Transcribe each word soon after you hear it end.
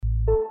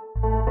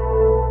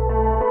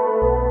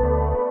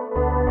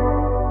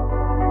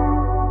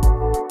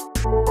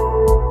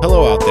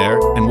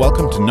and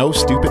welcome to No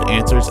Stupid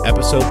Answers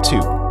Episode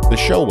 2, the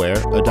show where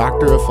a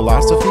doctor of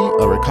philosophy,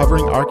 a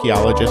recovering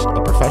archaeologist,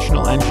 a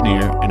professional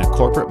engineer, and a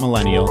corporate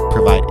millennial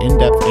provide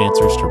in-depth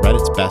answers to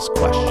Reddit's best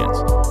questions.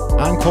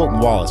 I'm Colton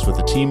Wallace with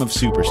a team of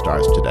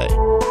superstars today.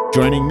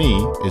 Joining me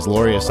is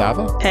Lori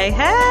Asava. Hey,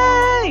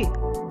 hey!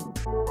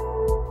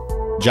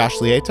 Josh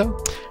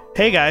Lieto.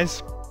 Hey,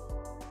 guys.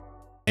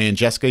 And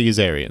Jessica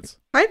Uzarians.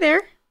 Hi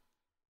there.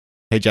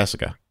 Hey,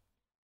 Jessica.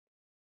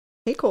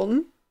 Hey,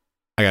 Colton.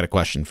 I got a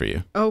question for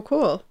you. Oh,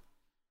 cool.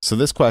 So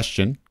this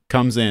question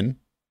comes in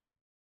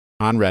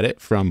on Reddit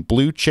from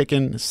Blue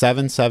Chicken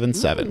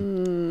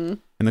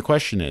 777. And the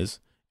question is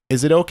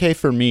it okay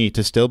for me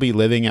to still be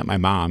living at my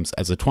mom's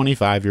as a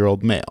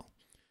 25-year-old male?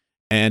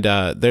 And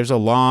there's a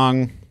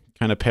long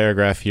kind of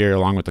paragraph here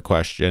along with the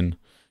question.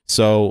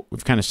 So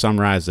we've kind of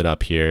summarized it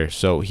up here.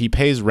 So he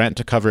pays rent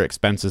to cover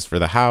expenses for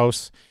the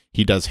house.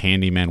 He does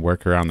handyman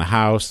work around the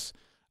house.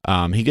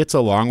 He gets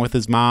along with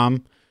his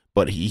mom,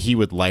 but he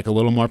would like a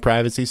little more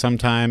privacy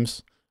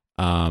sometimes.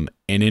 And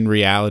in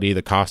reality,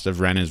 the cost of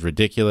rent is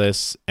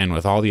ridiculous. And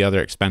with all the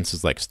other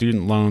expenses like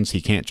student loans,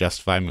 he can't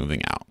justify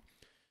moving out.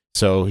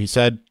 So he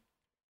said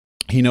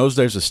he knows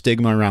there's a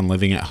stigma around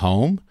living at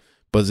home,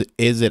 but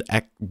is it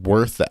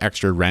worth the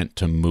extra rent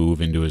to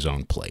move into his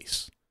own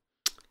place?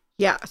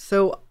 Yeah,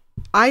 so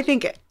I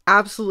think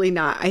absolutely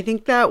not. I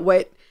think that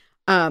what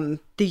the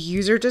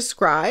user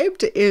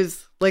described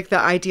is like the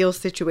ideal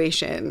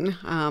situation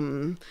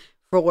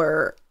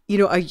for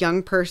a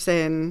young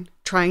person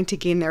trying to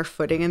gain their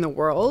footing in the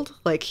world.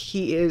 Like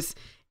he is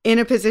in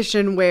a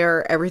position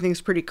where everything's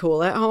pretty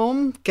cool at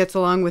home, gets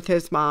along with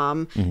his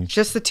mom,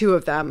 just the two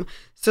of them.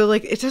 So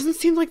like, it doesn't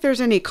seem like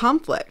there's any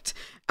conflict,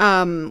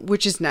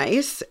 which is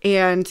nice.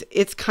 And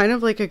it's kind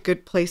of like a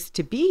good place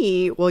to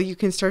be. Well, you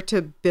can start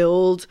to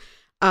build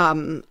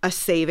a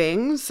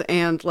savings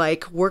and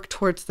like work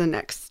towards the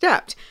next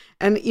step.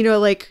 And,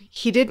 like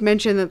he did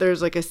mention that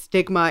there's like a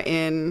stigma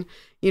in,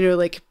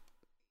 like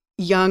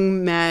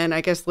young men,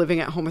 I guess,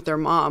 living at home with their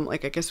mom.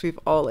 Like, I guess we've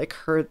all like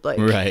heard like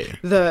right.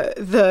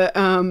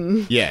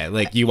 Yeah,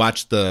 like you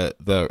watch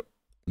the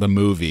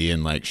movie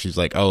and like she's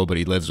like, oh, but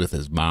he lives with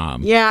his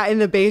mom. Yeah, in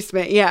the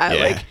basement.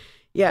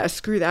 Yeah,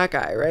 screw that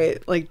guy,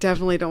 right? Like,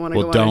 definitely don't want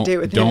to go on a date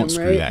with him, right? Don't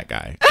screw that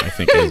guy, I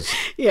think is...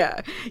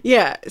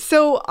 Yeah.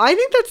 So I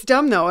think that's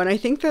dumb, though. And I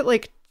think that,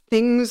 like,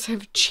 things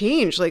have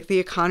changed. Like, the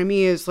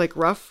economy is, like,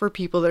 rough for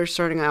people that are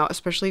starting out,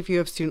 especially if you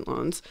have student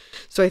loans.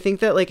 So I think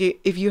that, like,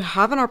 if you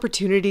have an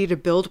opportunity to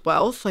build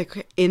wealth,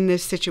 like, in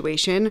this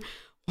situation,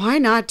 why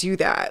not do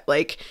that?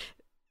 Like,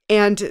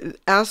 and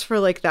as for,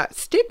 like, that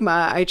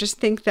stigma, I just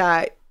think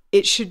that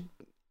it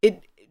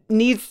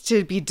needs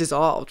to be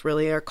dissolved,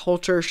 really. Our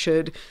culture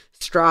should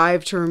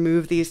strive to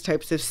remove these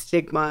types of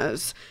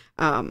stigmas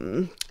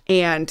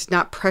and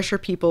not pressure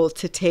people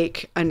to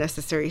take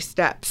unnecessary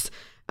steps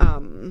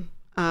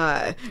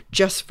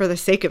just for the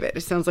sake of it.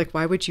 It sounds like,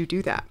 why would you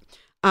do that?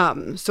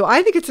 So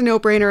I think it's a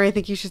no-brainer. I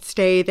think you should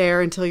stay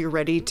there until you're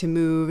ready to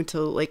move,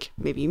 until like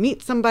maybe you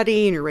meet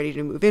somebody and you're ready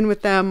to move in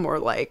with them,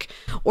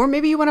 or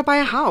maybe you want to buy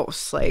a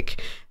house.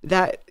 Like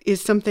that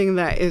is something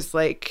that is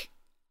like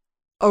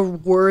a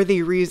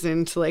worthy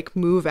reason to like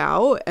move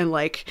out, and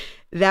like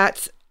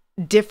that's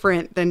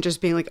different than just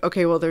being like,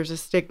 okay, well, there's a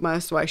stigma,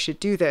 so I should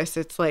do this.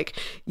 It's like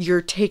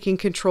you're taking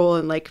control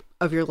and like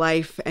of your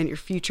life and your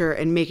future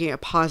and making a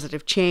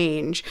positive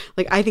change.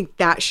 Like I think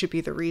that should be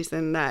the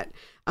reason that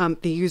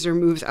the user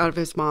moves out of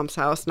his mom's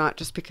house, not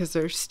just because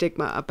there's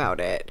stigma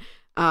about it.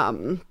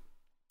 And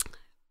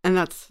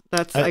that's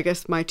I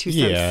guess my 2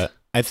 cents. Yeah.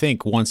 I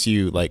think once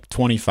you like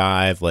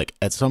 25, like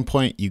at some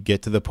point you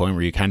get to the point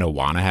where you kind of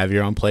want to have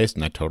your own place,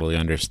 and I totally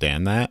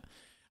understand that.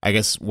 I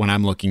guess when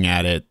I'm looking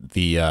at it,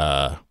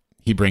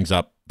 he brings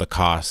up the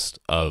cost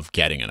of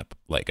getting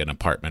an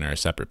apartment or a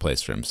separate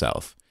place for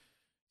himself.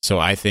 So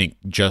I think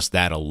just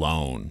that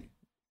alone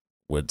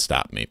would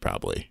stop me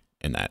probably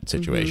in that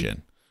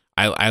situation.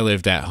 I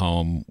lived at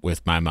home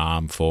with my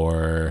mom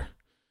for,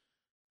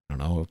 I don't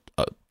know,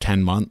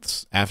 10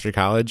 months after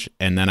college,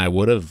 and then I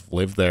would have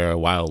lived there a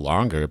while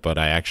longer, but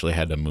I actually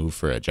had to move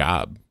for a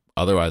job.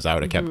 Otherwise, I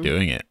would have kept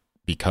doing it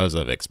because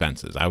of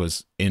expenses. I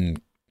was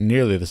in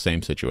nearly the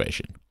same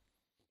situation.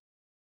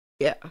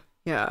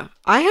 Yeah.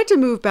 I had to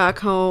move back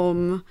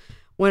home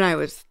when I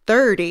was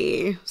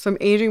 30, so I'm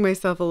aging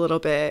myself a little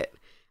bit.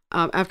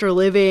 After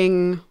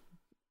living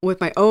with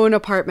my own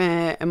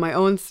apartment and my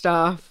own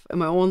stuff and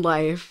my own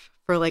life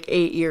for like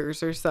 8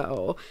 years or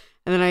so.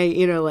 And then I,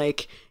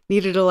 like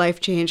needed a life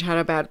change, had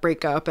a bad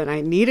breakup, and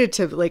I needed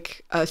to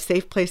like a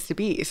safe place to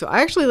be. So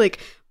I actually like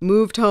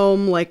moved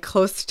home like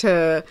close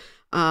to,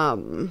 I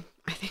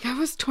think I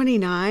was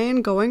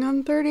 29 going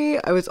on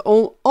 30. I was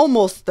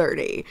almost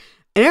 30,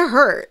 and it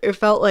hurt. It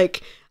felt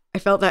like I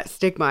felt that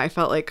stigma. I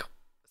felt like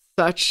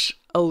such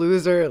a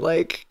loser,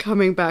 like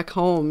coming back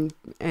home.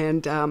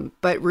 And,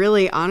 but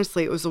really,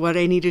 honestly, it was what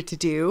I needed to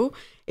do.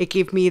 It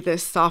gave me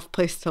this soft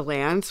place to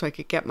land so I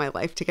could get my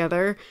life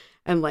together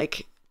and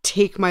like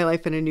take my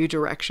life in a new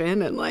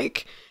direction and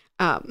like,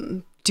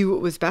 do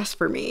what was best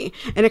for me.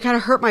 And it kind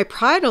of hurt my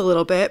pride a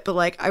little bit, but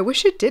like, I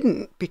wish it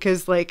didn't,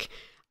 because like,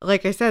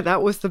 like I said,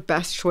 that was the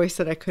best choice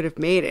that I could have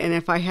made. And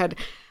if I had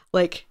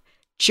like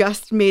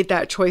just made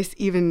that choice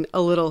even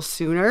a little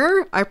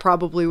sooner, I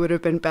probably would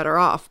have been better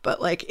off.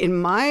 But like in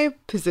my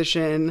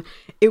position,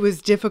 it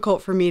was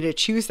difficult for me to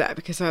choose that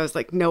because I was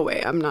like, no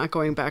way, I'm not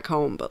going back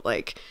home. But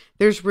like,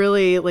 there's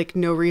really like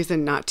no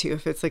reason not to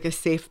if it's like a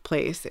safe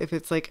place, if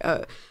it's like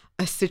a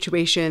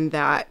situation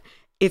that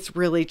it's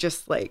really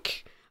just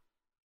like,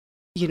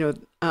 you know,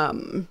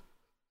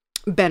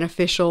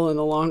 beneficial in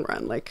the long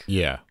run. Like,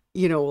 Yeah.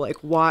 you know, like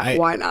why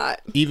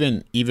not?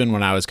 Even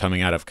when I was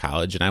coming out of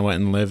college and I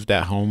went and lived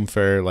at home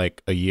for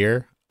like a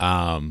year,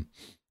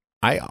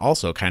 I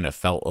also kind of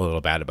felt a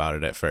little bad about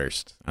it at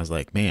first. I was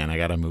like, man, I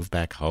got to move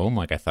back home.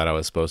 Like I thought I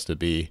was supposed to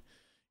be,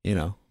 you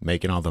know,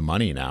 making all the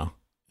money now.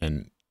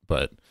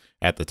 But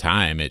at the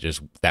time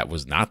that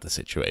was not the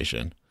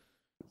situation.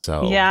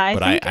 So, yeah,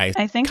 I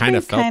think kind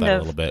of felt kind that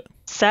of a little bit.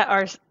 set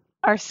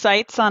our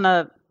sights on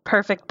a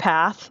perfect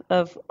path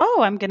of,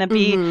 I'm going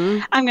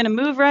to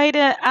move right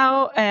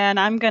out and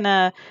I'm going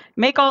to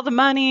make all the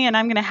money and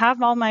I'm going to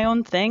have all my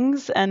own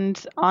things.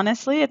 And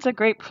honestly, it's a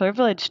great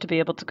privilege to be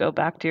able to go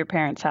back to your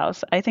parents'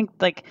 house. I think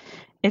like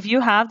if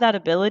you have that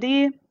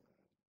ability,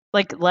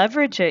 like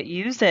leverage it,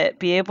 use it,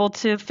 be able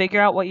to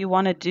figure out what you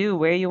want to do,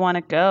 where you want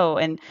to go,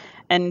 and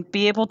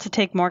be able to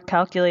take more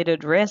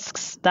calculated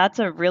risks. That's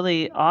a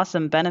really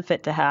awesome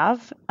benefit to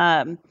have.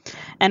 And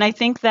I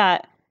think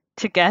that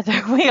together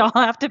we all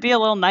have to be a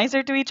little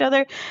nicer to each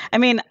other. I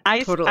mean,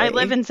 I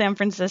live in San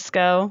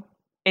Francisco.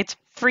 It's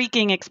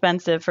freaking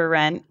expensive for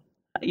rent.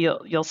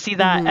 You'll see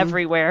that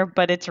everywhere,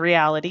 but it's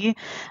reality.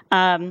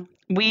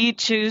 We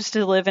choose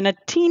to live in a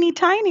teeny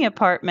tiny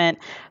apartment,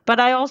 but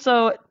I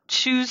also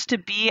choose to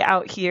be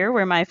out here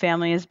where my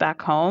family is back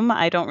home.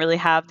 I don't really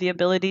have the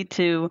ability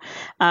to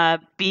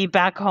be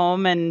back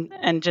home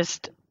and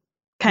just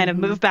kind of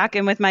move back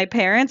in with my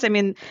parents. I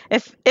mean,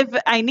 if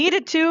I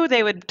needed to,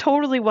 they would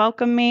totally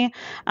welcome me.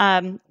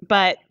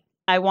 But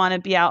I want to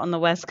be out on the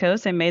West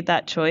Coast. I made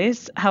that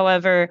choice.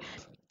 However,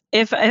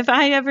 if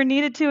I ever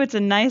needed to, it's a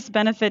nice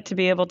benefit to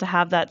be able to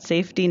have that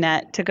safety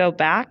net to go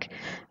back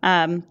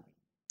and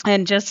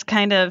just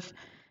kind of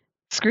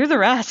screw the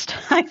rest.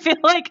 I feel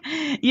like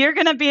you're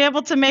going to be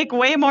able to make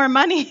way more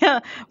money,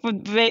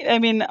 I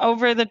mean,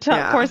 over the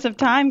course of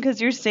time because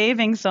you're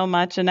saving so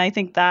much. And I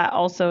think that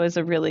also is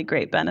a really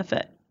great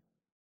benefit.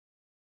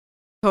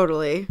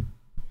 Totally.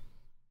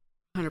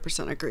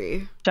 100%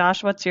 agree.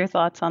 Josh, what's your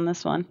thoughts on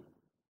this one?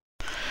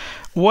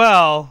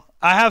 Well,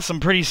 I have some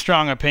pretty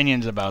strong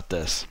opinions about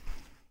this.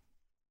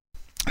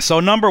 So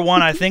number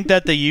one, I think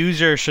that the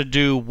user should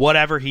do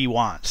whatever he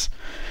wants.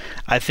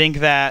 I think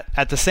that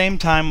at the same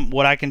time,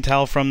 what I can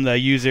tell from the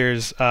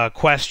user's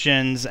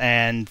questions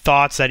and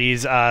thoughts that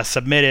he's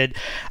submitted,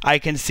 I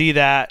can see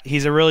that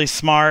he's a really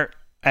smart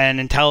and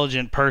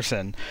intelligent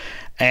person.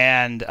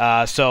 And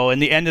so in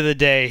the end of the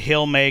day,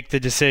 he'll make the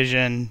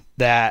decision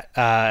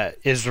that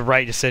is the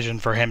right decision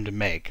for him to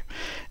make.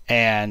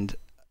 And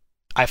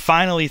I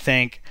finally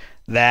think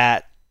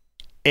that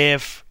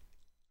if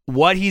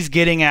what he's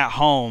getting at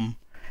home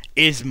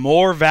is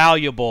more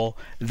valuable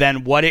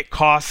than what it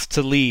costs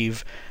to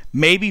leave,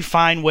 maybe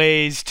find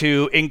ways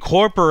to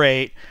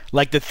incorporate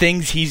like the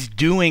things he's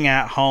doing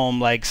at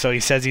home. Like, so he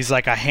says he's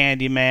like a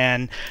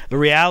handyman. The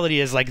reality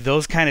is like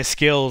those kind of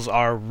skills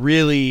are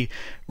really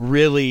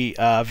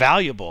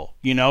valuable.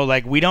 You know,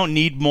 like we don't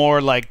need more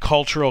like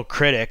cultural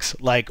critics.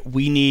 Like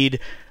we need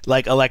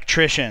like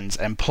electricians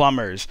and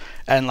plumbers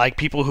and like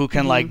people who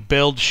can like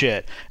build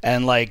shit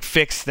and like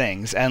fix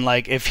things. And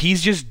like if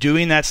he's just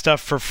doing that stuff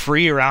for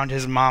free around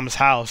his mom's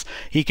house,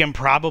 he can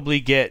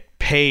probably get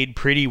paid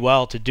pretty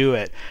well to do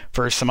it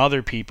for some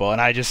other people. And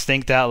I just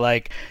think that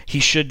like he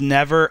should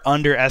never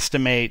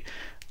underestimate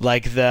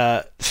like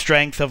the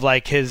strength of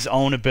like his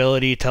own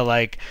ability to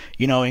like,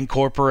 you know,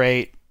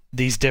 incorporate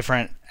these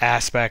different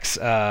aspects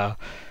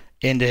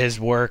into his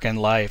work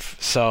and life.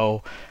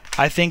 So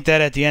I think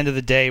that at the end of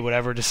the day,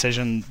 whatever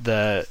decision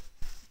the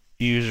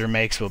user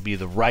makes will be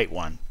the right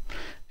one.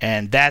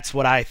 And that's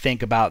what I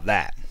think about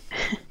that.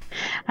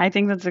 I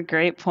think that's a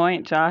great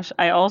point, Josh.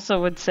 I also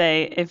would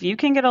say if you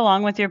can get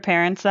along with your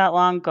parents that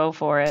long, go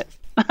for it.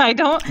 I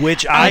don't know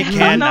if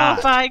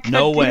I could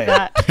do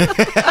that.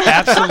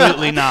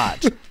 Absolutely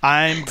not.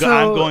 I'm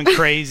going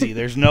crazy.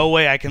 There's no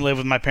way I can live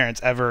with my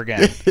parents ever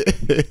again.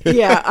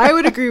 Yeah, I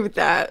would agree with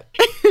that.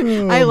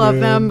 I love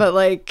them, but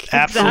like,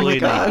 absolutely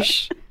oh my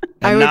gosh.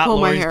 And I would not pull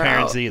Lori's my hair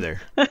parents out.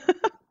 either.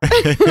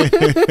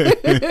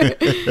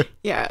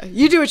 Yeah,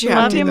 you do what you have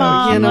Love to. you, though,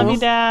 Mom. you know? Love you,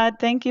 Dad.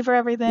 Thank you for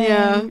everything.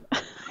 Yeah.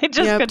 I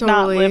just could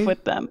totally. not live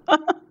with them.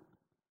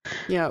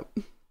 Yep.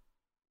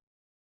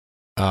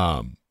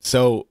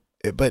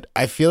 But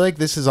I feel like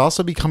this is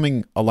also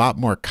becoming a lot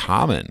more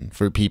common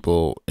for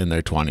people in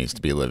their 20s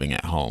to be living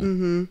at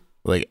home.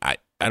 Like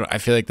I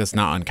feel like that's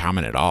not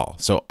uncommon at all.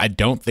 So I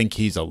don't think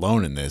he's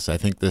alone in this. I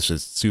think this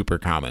is super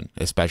common,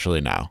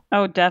 especially now.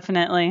 Oh,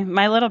 definitely.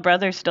 My little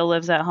brother still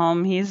lives at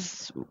home.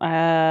 He's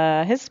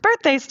his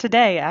birthday's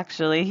today,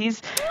 actually.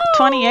 He's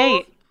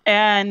 28.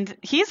 And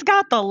he's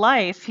got the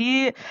life.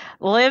 He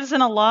lives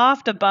in a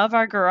loft above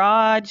our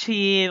garage.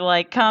 He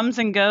like comes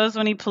and goes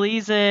when he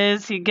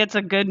pleases. He gets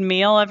a good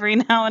meal every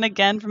now and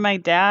again from my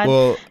dad.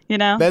 Well, you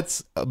know,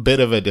 that's a bit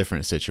of a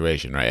different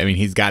situation, right? I mean,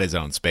 he's got his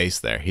own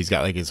space there. He's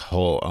got like his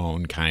whole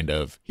own kind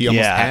of. He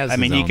almost has. I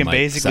mean, his he own, can like,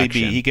 basically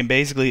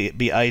section.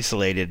 be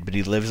isolated, but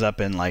he lives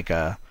up in like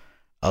a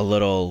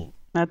little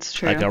that's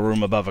true. like a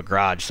room above a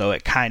garage, so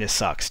it kind of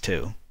sucks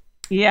too.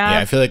 Yeah. Yeah,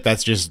 I feel like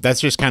that's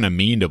just kind of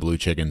mean to Blue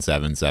Chicken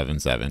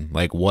 777.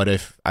 Like, what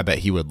if? I bet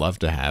he would love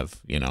to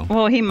have,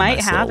 Well, he a might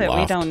nice have it. little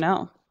We loft. don't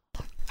know.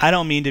 I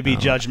don't mean to be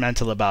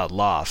judgmental about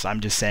lofts.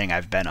 I'm just saying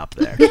I've been up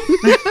there.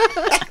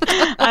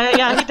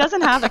 Yeah, he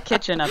doesn't have a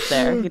kitchen up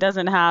there. He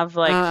doesn't have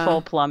like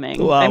full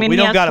plumbing. Well, I mean, we he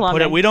don't has got to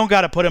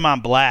plumbing. put him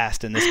on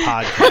blast in this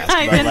podcast.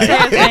 I but, didn't like,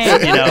 say a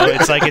thing.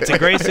 it's like it's a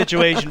great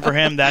situation for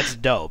him. That's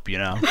dope.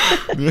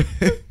 I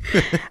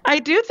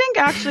do think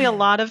actually a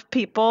lot of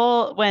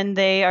people, when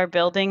they are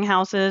building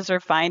houses or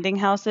finding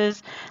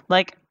houses,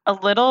 like a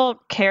little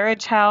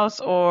carriage house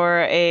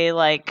or a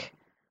like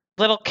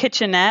little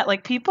kitchenette,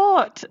 like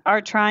people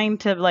are trying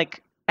to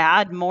like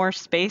add more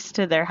space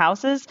to their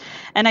houses.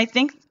 And I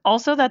think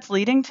also that's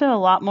leading to a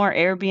lot more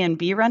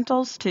Airbnb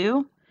rentals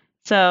too.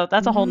 So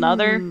that's a whole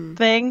nother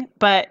thing.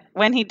 But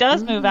when he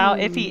does move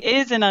out, if he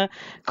is in a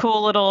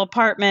cool little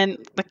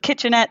apartment, the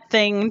kitchenette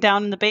thing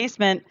down in the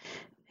basement,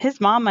 his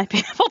mom might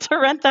be able to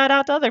rent that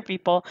out to other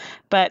people.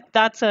 But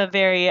that's a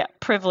very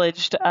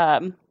privileged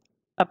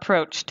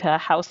approach to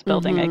house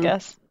building, I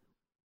guess.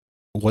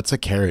 What's a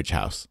carriage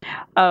house?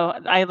 Oh,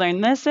 I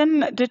learned this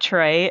in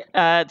Detroit.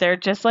 They're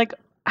just like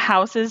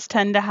houses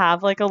tend to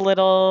have like a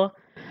little,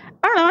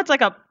 I don't know, it's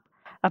like a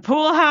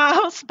pool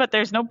house, but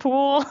there's no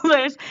pool.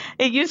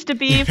 It used to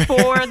be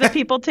for the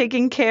people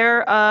taking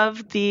care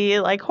of the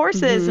like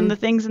horses and the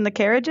things in the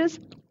carriages.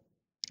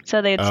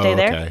 So they'd stay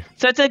there. Okay.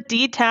 So it's a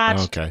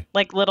detached, Okay.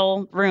 like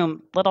little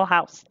room, little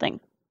house thing.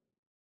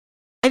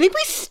 I think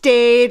we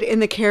stayed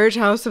in the carriage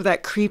house of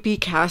that creepy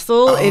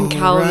castle in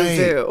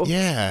Kalamazoo. Right.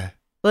 Yeah.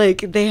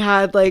 Like they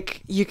had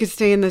like you could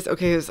stay in this.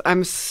 Okay,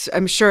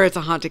 I'm sure it's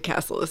a haunted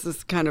castle. This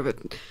is kind of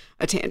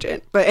a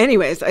tangent, but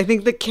anyways, I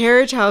think the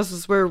carriage house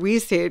was where we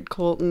stayed,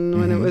 Colton,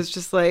 when it was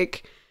just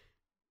like,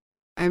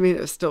 I mean,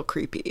 it was still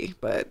creepy,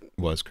 but It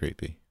was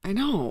creepy. I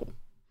know.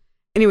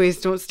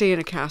 Anyways, don't stay in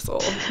a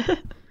castle.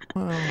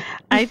 Well,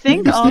 I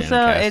think maybe stay in a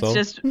also it's castle.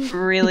 just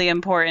really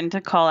important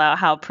to call out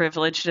how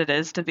privileged it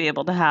is to be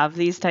able to have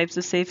these types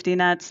of safety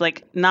nets.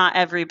 Like, not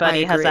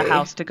everybody I has a agree.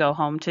 house to go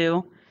home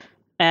to.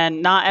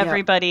 And not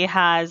everybody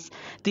has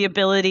the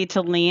ability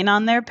to lean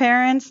on their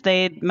parents.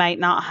 They might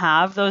not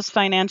have those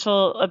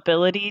financial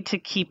ability to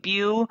keep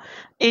you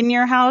in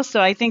your house. So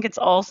I think it's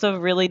also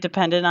really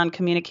dependent on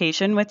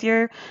communication with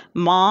your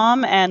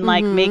mom and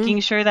like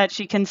making sure that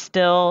she can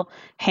still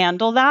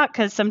handle that.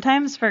 Because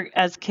sometimes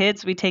as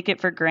kids, we take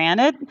it for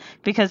granted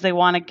because they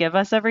want to give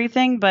us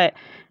everything, but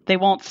they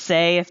won't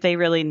say if they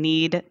really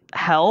need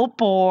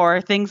help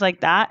or things like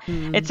that.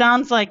 It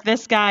sounds like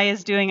this guy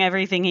is doing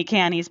everything he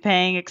can. He's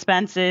paying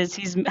expenses.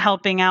 He's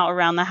helping out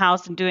around the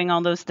house and doing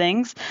all those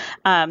things.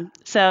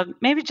 So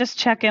maybe just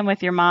check in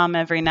with your mom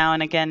every now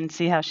and again and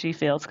see how she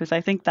feels, because I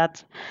think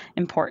that's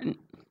important.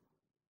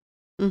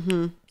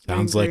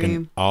 Sounds like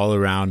an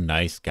all-around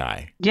nice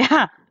guy.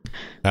 Yeah.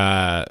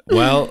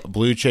 Well,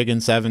 Blue Chicken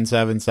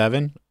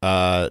 777,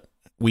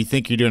 we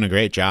think you're doing a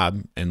great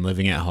job, and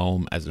living at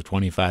home as a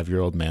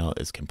 25-year-old male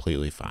is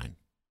completely fine.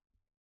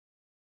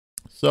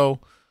 So,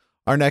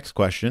 our next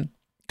question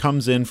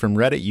comes in from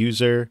Reddit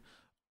user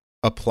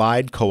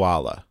Applied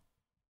Koala.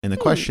 And the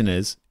question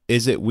is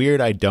it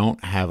weird I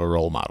don't have a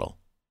role model?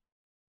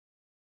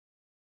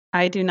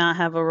 I do not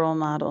have a role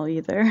model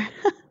either.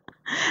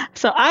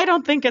 So I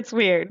don't think it's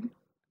weird.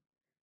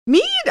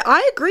 Me,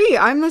 I agree.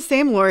 I'm the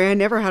same, Lori. I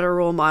never had a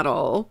role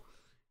model.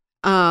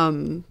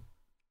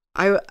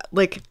 I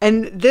like,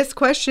 and this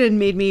question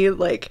made me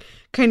like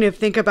kind of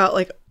think about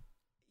like,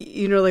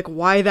 like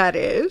why that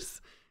is.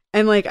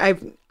 And like, I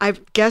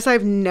guess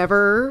I've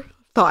never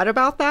thought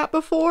about that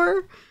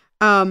before.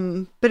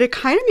 But it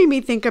kind of made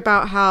me think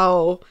about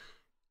how,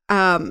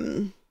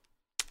 like,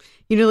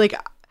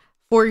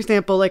 for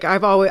example, like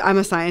I'm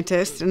a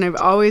scientist and I've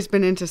always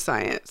been into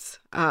science.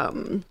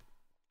 And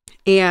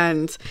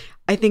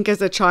I think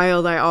as a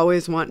child, I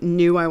always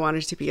knew I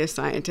wanted to be a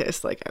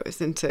scientist. Like I was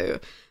into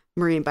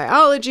marine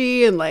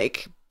biology and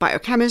like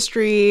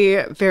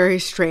biochemistry, very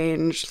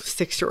strange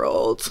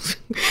 6-year-old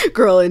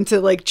girl into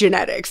like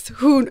genetics.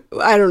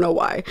 I don't know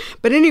why.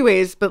 But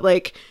anyways,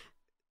 like,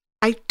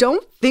 I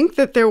don't think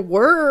that there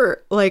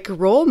were like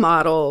role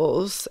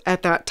models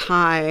at that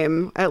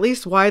time, at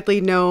least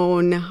widely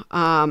known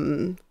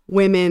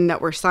women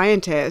that were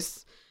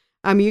scientists.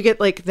 You get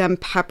like them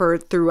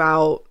peppered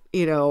throughout,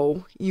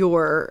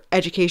 your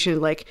education,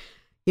 like,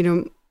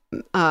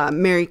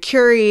 Mary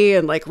Curie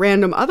and like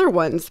random other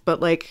ones. But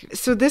like,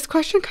 so this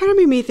question kind of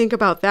made me think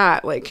about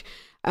that, like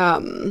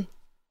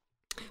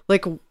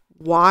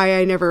why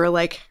I never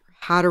like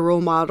had a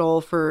role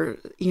model for,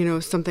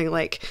 something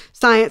like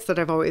science that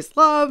I've always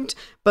loved,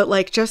 but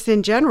like just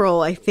in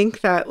general, I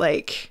think that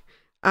like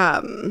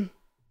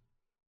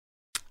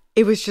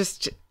it was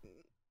just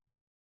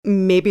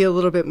maybe a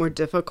little bit more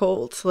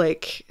difficult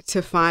like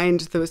to find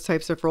those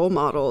types of role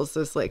models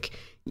as like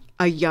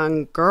a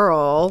young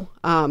girl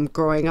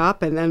growing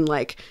up, and then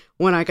like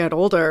when I got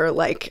older,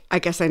 like I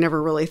guess I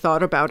never really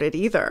thought about it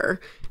either.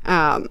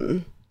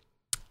 And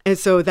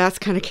so that's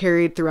kind of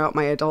carried throughout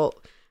my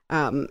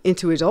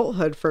into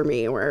adulthood for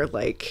me, where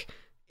like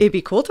it'd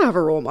be cool to have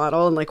a role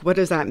model, and like what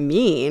does that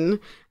mean?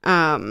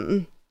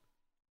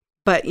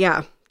 But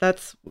yeah,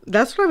 that's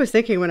what I was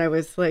thinking when I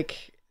was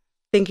like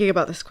thinking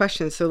about this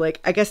question. So like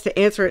I guess to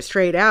answer it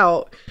straight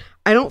out,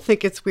 I don't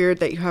think it's weird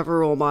that you have a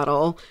role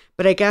model,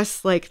 but I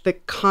guess like the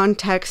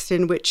context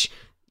in which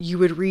you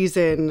would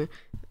reason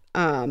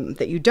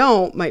that you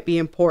don't might be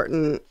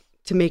important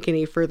to make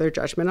any further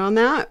judgment on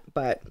that.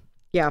 But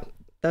yeah,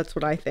 that's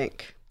what I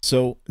think.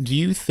 So do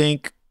you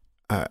think,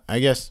 I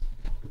guess,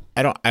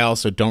 I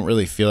also don't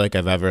really feel like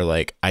I've ever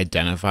like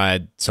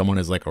identified someone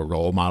as like a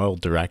role model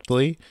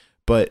directly,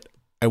 but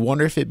I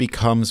wonder if it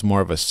becomes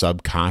more of a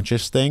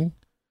subconscious thing.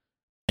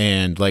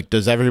 And like,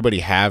 does everybody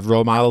have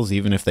role models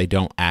even if they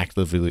don't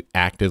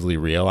actively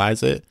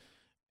realize it?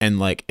 And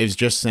like, is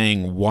just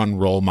saying one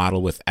role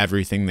model with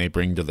everything they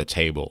bring to the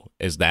table,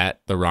 is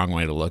that the wrong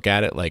way to look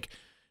at it? Like,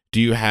 do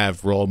you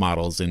have role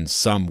models in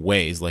some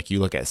ways? Like you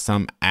look at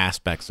some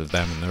aspects of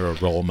them and they're a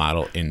role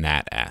model in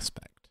that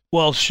aspect.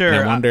 Well, sure.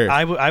 And I wonder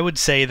I would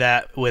say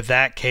that with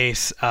that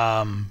case,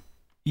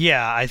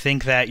 yeah, I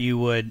think that you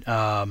would,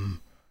 I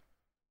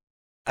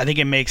think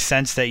it makes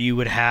sense that you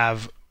would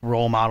have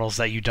role models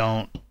that you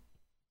don't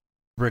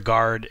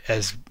regard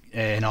as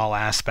in all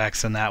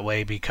aspects in that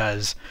way,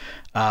 because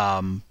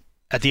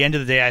at the end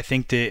of the day, I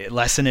think the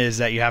lesson is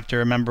that you have to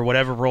remember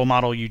whatever role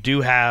model you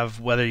do have,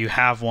 whether you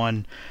have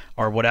one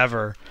or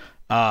whatever.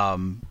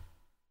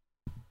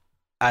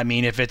 I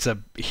mean, if it's a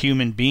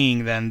human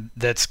being, then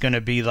that's going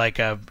to be like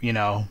a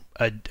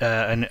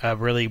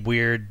really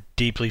weird,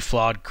 deeply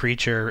flawed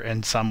creature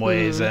in some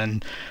ways.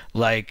 And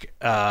like,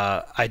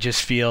 I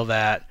just feel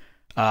that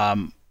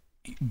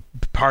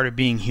part of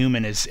being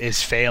human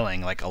is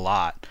failing like a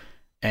lot.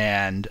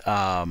 And,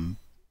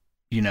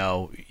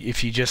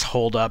 if you just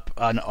hold up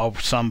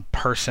some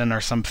person or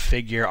some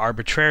figure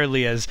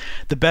arbitrarily as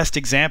the best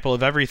example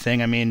of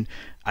everything, I mean,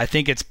 I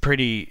think it's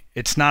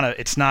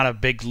not a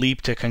big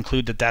leap to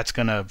conclude that that's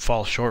going to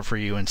fall short for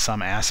you in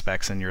some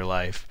aspects in your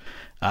life.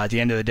 At the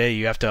end of the day,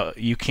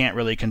 you can't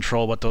really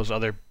control what those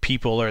other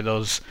people or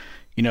those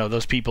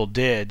people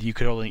did. You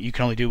can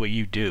only do what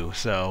you do.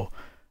 So,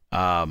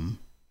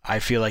 I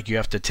feel like you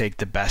have to take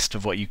the best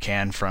of what you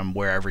can from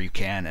wherever you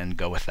can and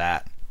go with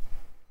that.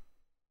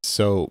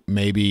 So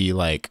maybe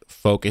like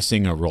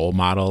focusing a role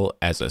model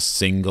as a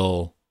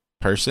single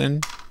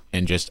person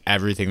and just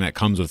everything that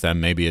comes with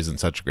them maybe isn't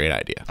such a great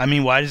idea. I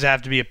mean, why does it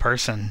have to be a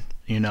person,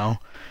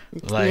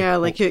 Like, yeah,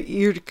 like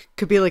you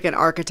could be like an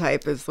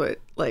archetype is what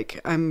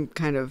like I'm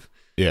kind of.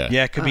 Yeah,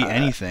 it could be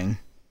anything.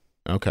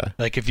 Okay.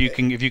 Like if you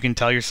can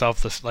tell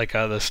yourself this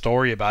the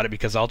story about it,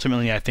 because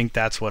ultimately I think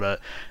that's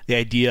what the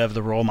idea of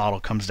the role model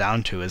comes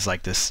down to, is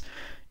like this,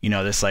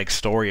 this like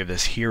story of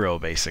this hero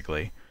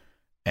basically.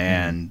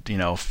 And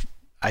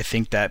I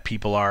think that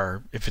people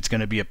are, if it's going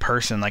to be a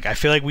person, like I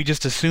feel like we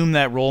just assume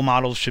that role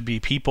models should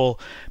be people,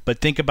 but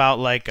think about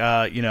like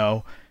as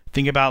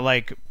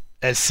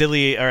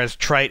silly or as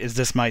trite as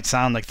this might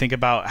sound, like think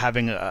about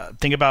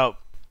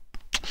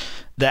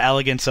the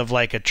elegance of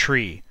like a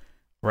tree,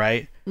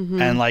 right?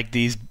 And like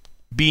these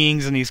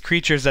beings and these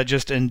creatures that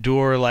just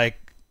endure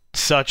like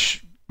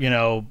such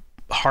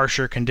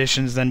harsher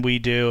conditions than we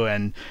do,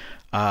 and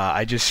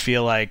I just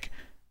feel like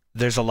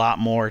there's a lot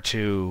more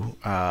to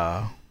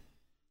I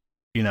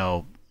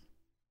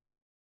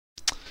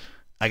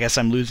guess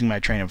I'm losing my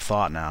train of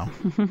thought now.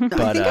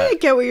 But I think I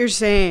get what you're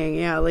saying.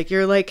 Yeah, like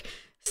you're like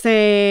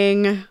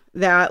saying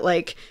that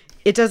like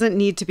it doesn't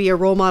need to be a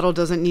role model,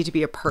 doesn't need to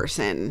be a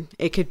person.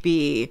 It could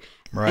be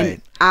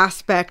an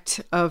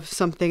aspect of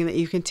something that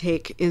you can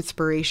take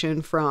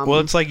inspiration from. Well,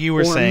 it's like you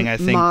were saying, I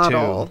think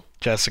model. Too,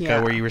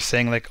 Jessica, where you were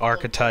saying like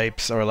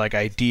archetypes or like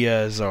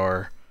ideas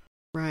or.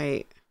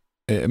 Right.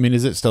 I mean,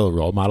 is it still a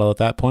role model at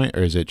that point,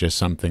 or is it just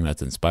something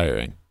that's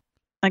inspiring?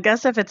 I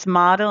guess if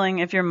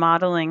you're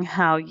modeling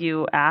how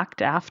you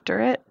act after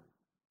it,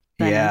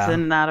 then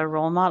isn't that a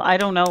role model? I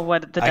don't know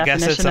what the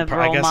definition of role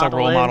model is. I guess a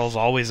role model is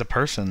always a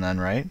person then,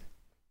 right?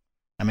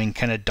 I mean,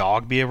 can a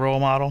dog be a role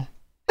model?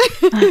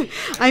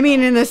 I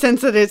mean, in the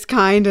sense that it's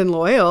kind and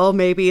loyal,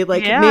 maybe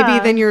maybe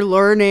then you're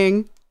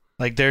learning.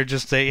 Like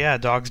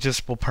dogs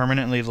just will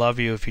permanently love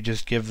you if you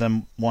just give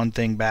them one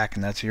thing back,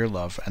 and that's your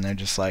love, and they're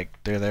just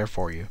like, they're there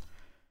for you.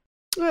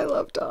 I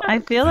love dogs. I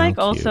feel like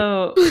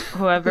also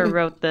whoever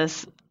wrote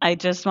this, I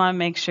just want to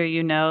make sure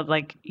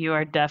like you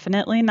are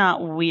definitely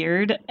not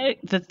weird.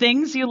 The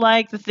things you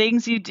like, the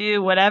things you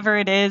do, whatever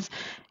it is,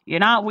 you're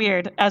not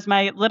weird. As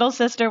my little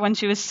sister when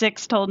she was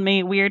 6 told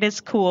me, weird is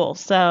cool.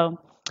 So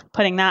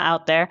putting that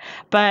out there.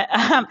 But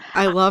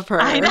I love her.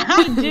 I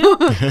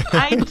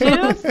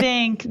do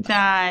think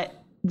that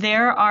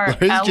there are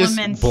Laura's elements.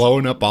 just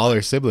blowing up all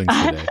her siblings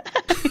today.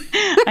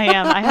 I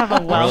am. I have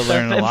a We're wealth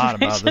learning of a lot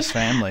about information. this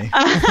family.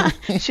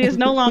 She is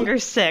no longer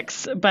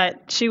 6,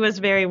 but she was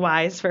very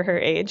wise for her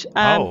age.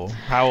 How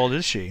old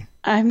is she?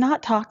 I'm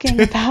not talking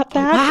about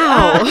that.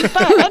 Wow.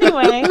 But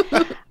anyway,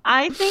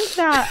 I think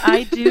that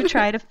I do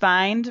try to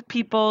find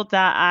people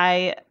that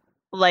I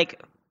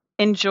like,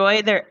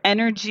 enjoy their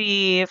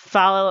energy,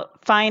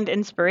 find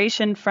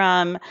inspiration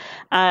from,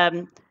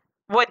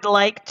 would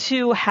like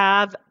to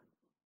have,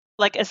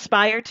 like,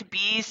 aspire to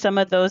be some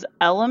of those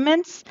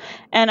elements.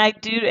 And I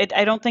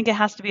don't think it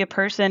has to be a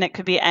person. It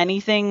could be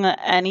anything,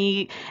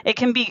 it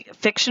can be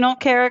fictional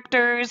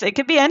characters. It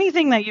could be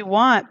anything that you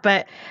want.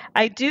 But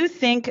I do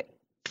think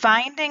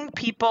finding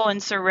people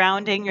and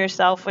surrounding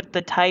yourself with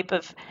the type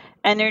of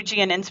energy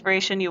and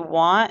inspiration you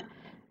want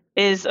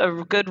is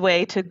a good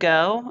way to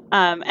go.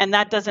 And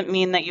that doesn't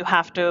mean that you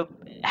have to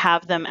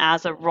have them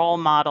as a role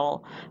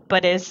model,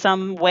 but is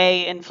some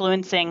way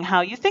influencing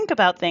how you think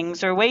about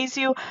things or ways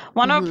you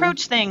want to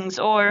approach things,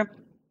 or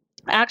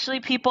actually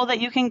people that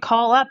you can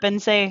call up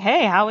and say,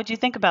 hey, how would you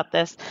think about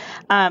this?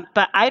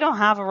 But I don't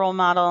have a role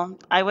model.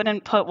 I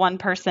wouldn't put one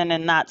person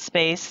in that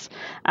space.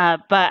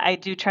 But I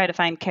do try to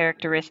find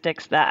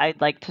characteristics that I'd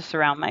like to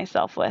surround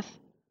myself with.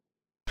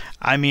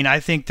 I mean, I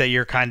think that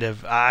you're kind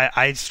of.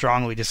 I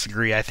strongly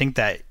disagree. I think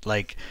that,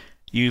 like,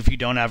 if you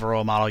don't have a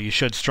role model, you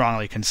should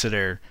strongly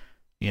consider,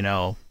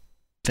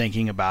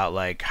 thinking about,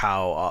 like,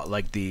 how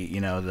like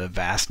the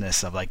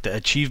vastness of, like, the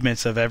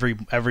achievements of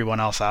everyone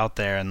else out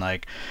there. And,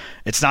 like,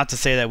 it's not to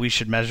say that we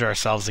should measure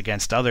ourselves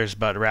against others,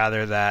 but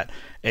rather that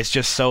it's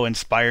just so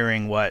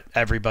inspiring what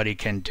everybody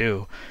can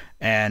do.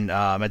 And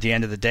at the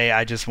end of the day,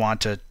 I just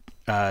want to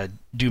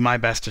do my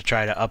best to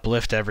try to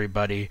uplift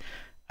everybody.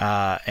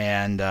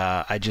 And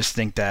I just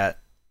think that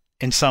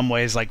in some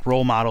ways, like,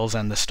 role models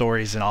and the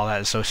stories and all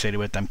that associated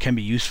with them can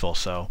be useful.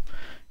 So,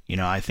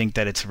 I think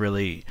that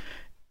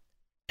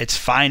it's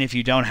fine if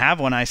you don't have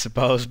one, I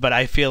suppose, but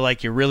I feel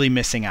like you're really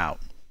missing out.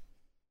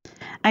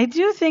 I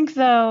do think,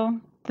 though,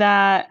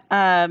 that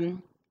a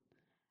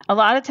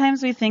lot of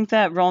times we think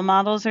that role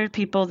models are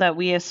people that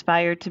we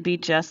aspire to be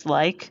just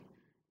like.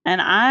 And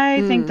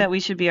I think that we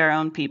should be our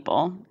own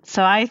people.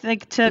 So I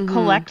think to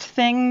collect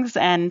things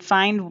and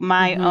find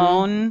my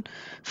own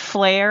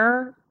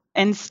flair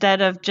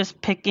instead of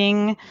just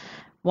picking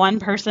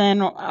one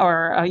person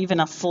or even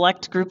a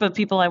select group of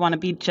people I want to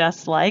be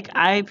just like.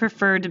 I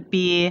prefer to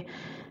be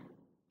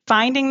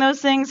finding those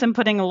things and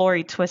putting a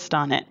Lori twist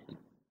on it.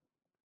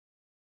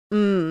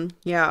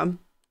 Yeah.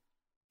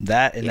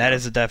 That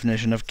is the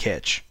definition of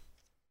kitsch.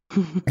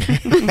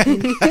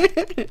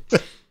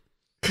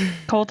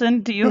 Colton,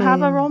 do you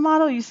have a role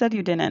model? You said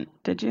you didn't,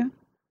 did you?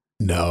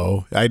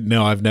 No, I've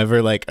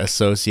never, like,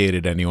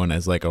 associated anyone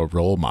as, like, a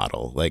role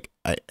model. Like,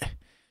 I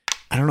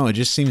don't know.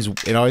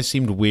 It always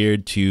seemed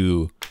weird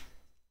to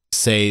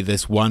say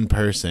this one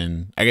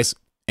person, I guess,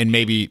 and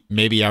maybe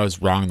I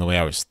was wrong the way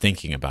I was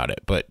thinking about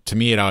it, but to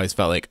me, it always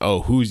felt like,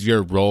 oh, who's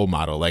your role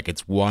model? Like,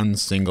 it's one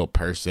single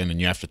person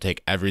and you have to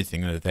take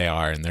everything that they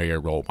are and they're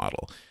your role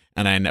model.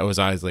 And I was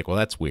always like, well,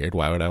 that's weird.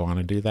 Why would I want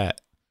to do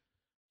that?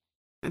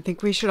 I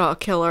think we should all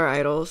kill our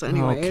idols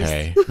anyways.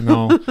 Okay.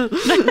 No. All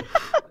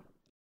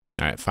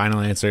right. Final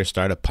answer.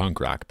 Start a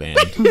punk rock band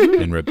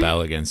and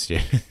rebel against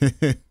you.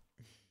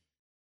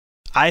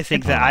 I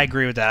think that I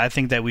agree with that. I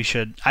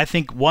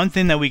think one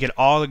thing that we could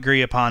all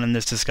agree upon in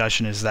this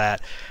discussion is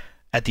that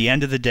at the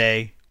end of the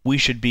day, we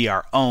should be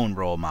our own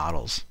role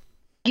models.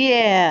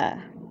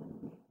 Yeah.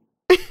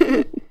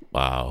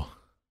 Wow.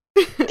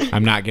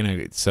 I'm not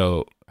going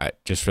to.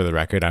 Just for the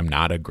record, I'm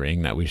not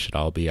agreeing that we should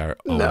all be our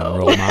own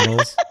role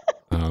models.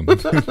 Not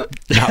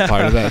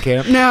part of that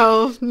camp.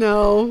 No,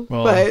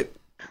 well, but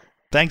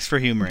thanks for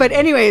humoring. But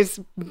anyways,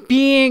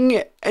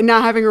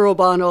 not having a role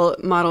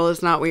model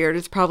is not weird.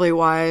 It's probably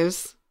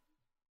wise.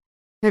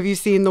 Have you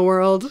seen the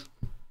world?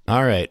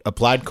 All right,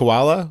 Applied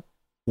Koala.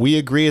 We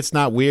agree it's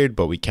not weird,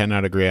 but we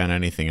cannot agree on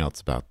anything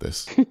else about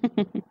this.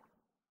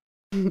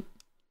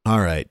 All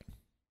right.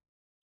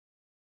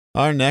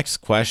 Our next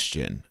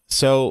question.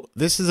 So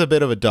this is a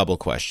bit of a double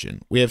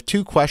question. We have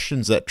 2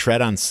 questions that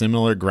tread on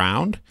similar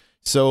ground,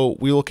 so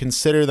we will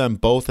consider them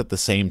both at the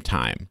same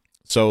time.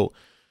 So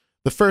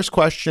the first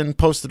question,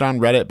 posted on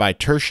Reddit by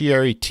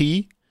Tertiary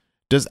T.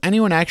 Does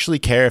anyone actually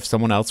care if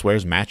someone else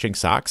wears matching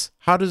socks?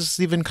 How does this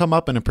even come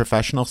up in a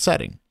professional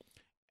setting?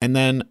 And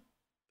then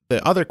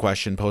the other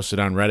question, posted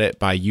on Reddit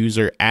by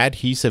user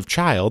Adhesive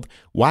Child.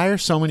 Why are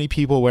so many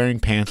people wearing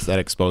pants that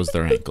expose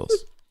their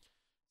ankles?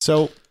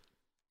 So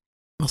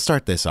I'll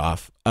start this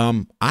off.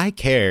 I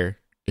care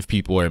if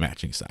people wear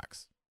matching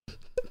socks.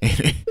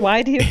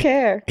 Why do you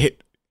care?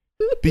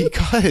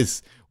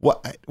 Because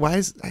why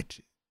is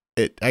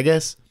it? I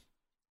guess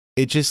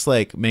it just,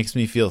 like, makes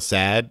me feel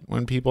sad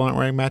when people aren't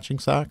wearing matching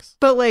socks.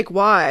 But, like,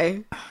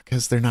 why?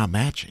 Because they're not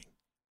matching.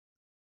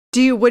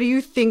 What do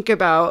you think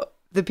about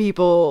the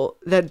people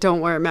that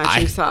don't wear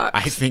matching socks.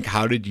 I think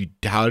how did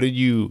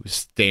you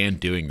stand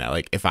doing that?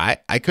 Like if I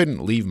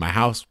couldn't leave my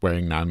house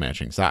wearing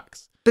non-matching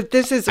socks. But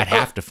this is I'd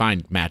have to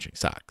find matching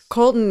socks.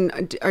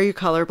 Colton, are you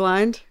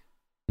colorblind?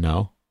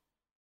 No.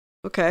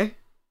 Okay.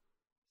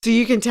 So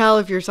you can tell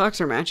if your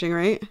socks are matching,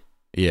 right?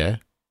 Yeah.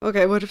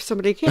 Okay, what if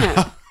somebody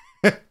can't?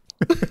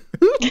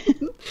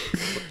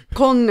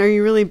 Colton, are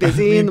you really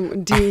busy?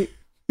 And do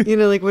you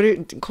know, like,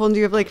 Colton, do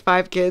you have like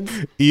 5 kids?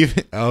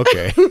 Even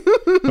okay.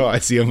 Oh, I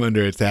see I'm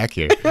under attack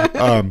here.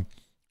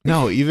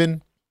 No,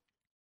 even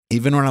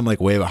when I'm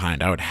like way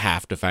behind, I would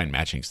have to find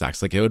matching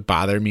socks. Like it would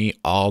bother me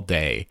all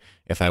day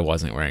if I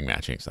wasn't wearing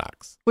matching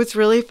socks. What's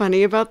really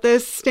funny about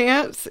this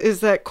stance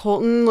is that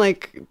Colton,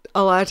 like,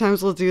 a lot of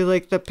times will do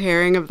like the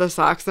pairing of the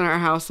socks in our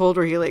household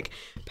where he like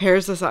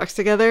pairs the socks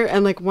together.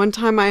 And like one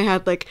time I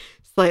had like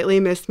slightly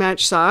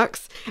mismatched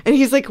socks and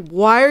he's like,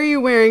 why are you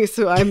wearing,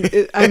 so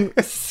I'm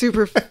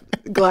super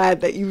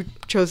glad that you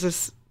chose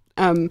this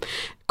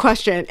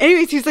question.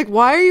 Anyways, he's like,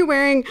 why are you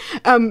wearing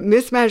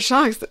mismatched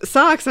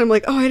socks? And I'm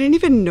like, oh, I didn't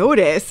even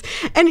notice.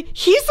 And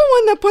he's the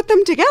one that put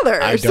them together.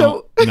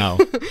 No,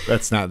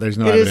 that's not, there's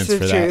no it evidence is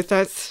the for truth.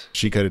 that.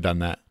 She could have done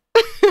that.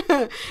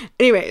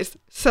 Anyways,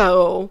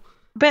 so.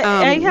 But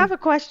I have a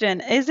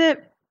question. Is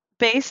it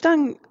based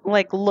on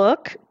like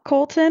look,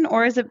 Colton,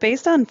 or is it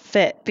based on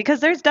fit? Because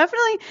there's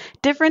definitely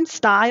different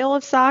style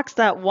of socks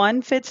that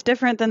one fits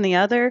different than the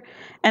other.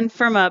 And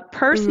from a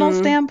personal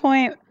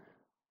standpoint,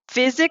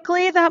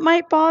 physically that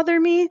might bother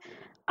me.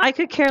 I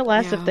could care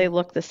less if they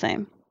look the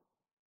same.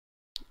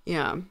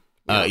 Yeah.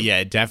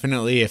 Yeah,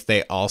 definitely. If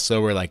they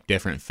also were like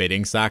different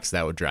fitting socks,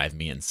 that would drive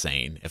me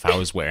insane if I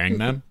was wearing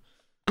them.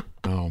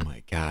 Oh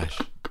my gosh.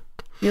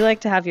 You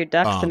like to have your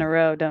ducks in a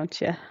row, don't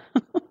you?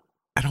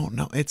 I don't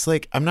know. It's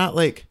like, I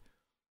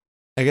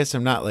guess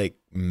I'm not like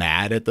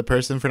mad at the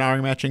person for not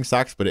wearing matching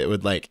socks, but it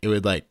would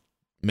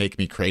make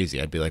me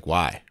crazy. I'd be like,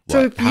 why?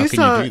 How can you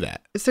do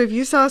that? So if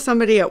you saw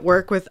somebody at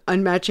work with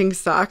unmatching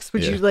socks,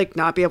 would you like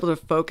not be able to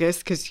focus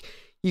because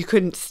you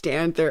couldn't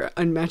stand their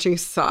unmatching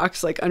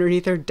socks like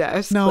underneath their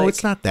desk? No, like,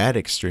 it's not that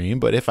extreme,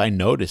 but if I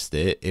noticed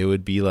it, it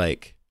would be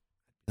like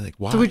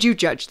why? So would you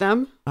judge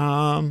them?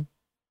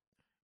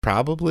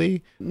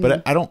 Probably,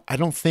 but I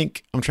don't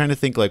think, I'm trying to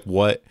think like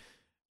what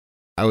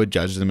I would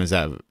judge them as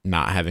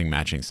not having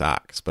matching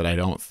socks, but I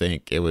don't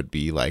think it would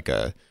be like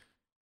a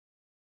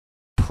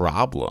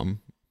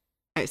problem.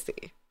 I see.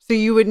 So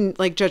you wouldn't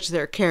like judge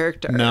their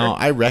character? No,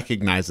 I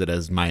recognize it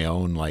as my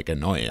own like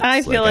annoyance.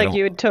 I feel like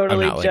you would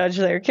totally judge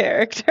their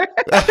character.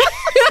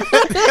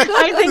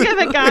 I think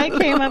if a guy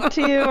came up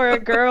to you or a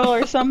girl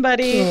or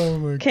somebody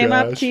came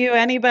up to you,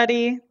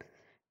 anybody,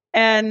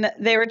 and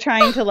they were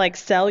trying to like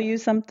sell you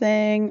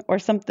something or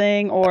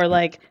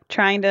like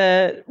trying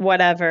to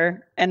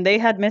whatever, and they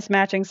had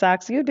mismatching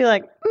socks, you'd be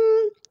like,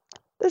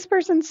 this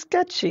person's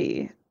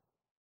sketchy.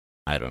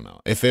 I don't know.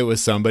 If it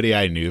was somebody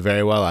I knew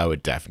very well, I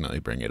would definitely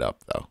bring it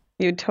up though.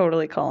 You'd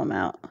totally call them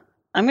out.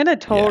 I'm going to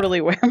totally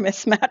wear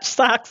mismatched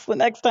socks the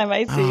next time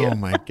I see you. Oh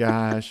my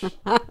gosh.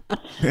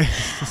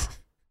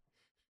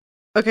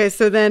 Okay,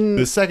 so then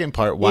the second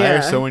part, why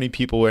are so many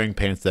people wearing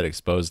pants that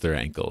expose their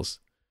ankles?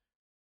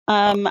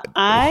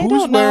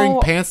 Who's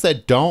wearing pants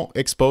that don't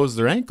expose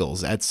their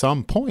ankles at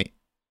some point?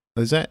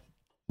 Is that,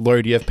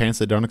 Lori, do you have pants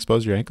that don't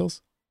expose your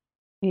ankles?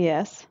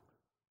 Yes.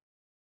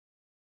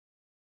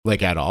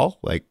 Like at all?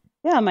 Like,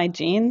 yeah, my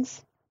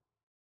jeans.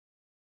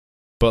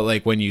 But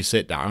like when you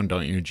sit down,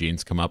 don't your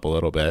jeans come up a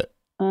little bit?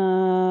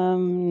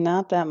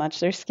 Not that much.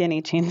 They're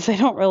skinny jeans. They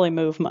don't really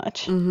move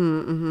much. But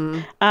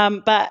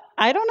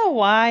I don't know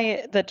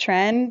why the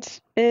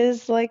trend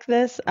is like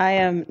this. I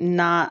am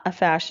not a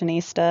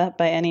fashionista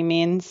by any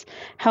means.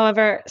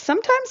 However,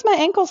 sometimes my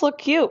ankles look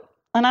cute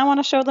and I want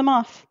to show them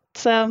off.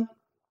 So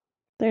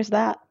there's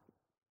that.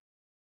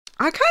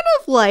 I kind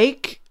of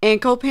like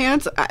ankle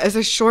pants as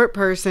a short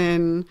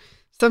person.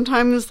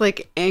 Sometimes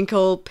like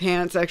ankle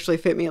pants actually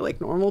fit me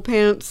like normal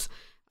pants.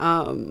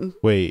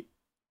 Wait,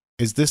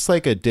 is this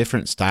like a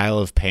different style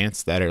of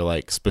pants that are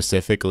like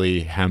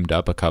specifically hemmed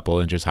up a couple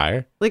inches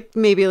higher? Like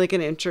maybe like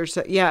an inch or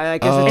so. Yeah, I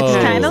guess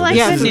it's kind of like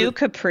the new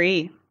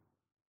capri.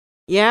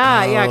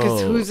 Yeah,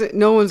 because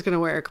no one's gonna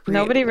wear a capri.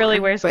 Nobody really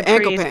wears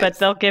capris, but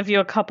they'll give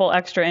you a couple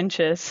extra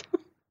inches.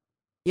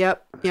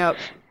 Yep.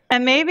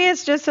 And maybe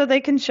it's just so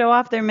they can show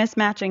off their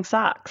mismatching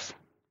socks.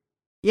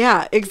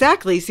 Yeah,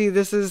 exactly. See,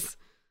 this is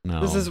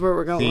where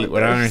we're going. See,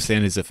 what I don't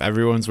understand is if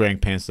everyone's wearing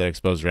pants that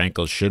expose their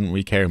ankles, shouldn't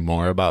we care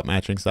more about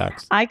matching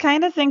socks? I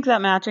kind of think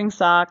that matching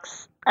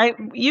socks,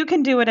 you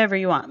can do whatever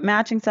you want.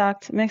 Matching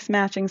socks,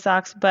 mismatching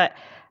socks. But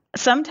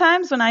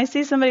sometimes when I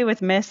see somebody with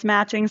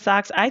mismatching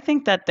socks, I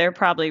think that they're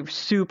probably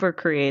super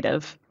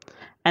creative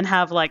and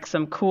have like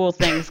some cool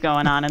things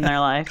going on in their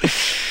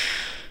life.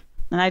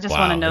 And I just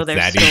want to know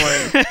their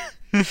story.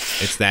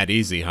 It's that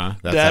easy, huh?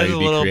 That's that how you is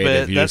be a little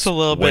creative. bit. That's a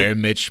little bit. Wear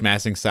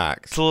mismatching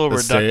socks. It's a little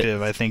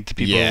reductive, I think, to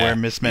people who wear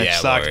mismatched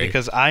socks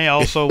because I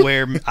also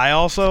wear. I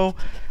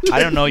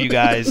don't know, you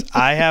guys.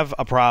 I have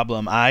a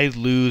problem. I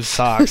lose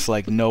socks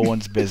like no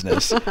one's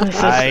business. This is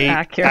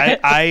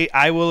accurate.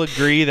 I will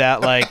agree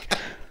that like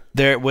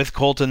there with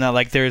Colton that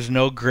like there's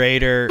no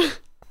greater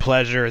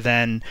pleasure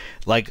than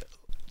like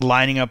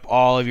lining up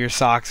all of your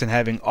socks and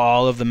having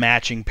all of the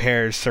matching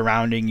pairs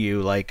surrounding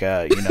you, like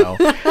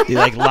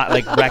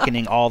like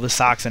reckoning all the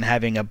socks and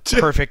having a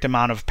perfect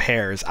amount of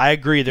pairs. I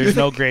agree. There's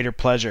no greater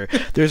pleasure.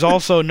 There's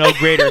also no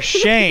greater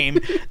shame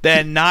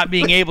than not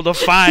being able to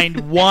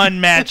find one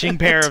matching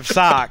pair of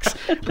socks,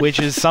 which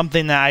is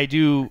something that I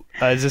do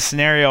as a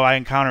scenario I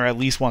encounter at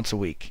least once a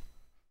week.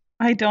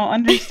 I don't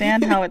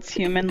understand how it's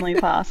humanly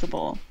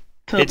possible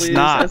to It's lose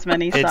not. as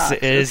many socks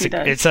as he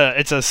does.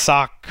 It's a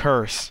sock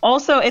curse.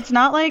 Also, it's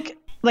not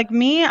like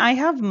me, I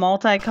have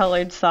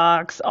multicolored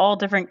socks, all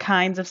different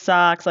kinds of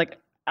socks. Like,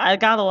 I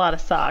got a lot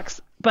of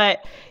socks,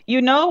 but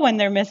when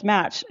they're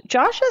mismatched.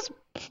 Josh has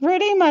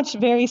pretty much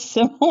very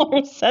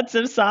similar sets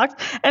of socks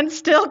and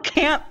still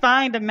can't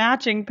find a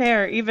matching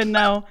pair, even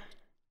though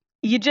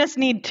you just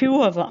need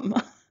two of them.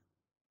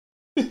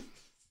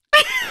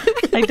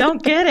 I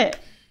don't get it.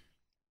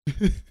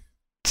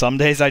 Some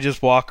days I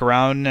just walk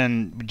around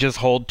and just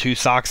hold two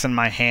socks in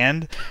my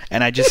hand,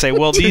 and I just say,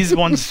 well, these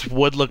ones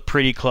would look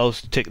pretty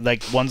close to,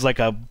 like, one's like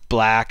a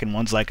black and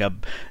one's like a,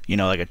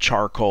 like a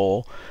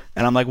charcoal.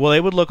 And I'm like, well, they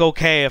would look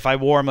okay if I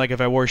wore them. Like, if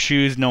I wore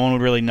shoes, no one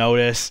would really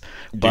notice.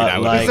 But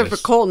like, except for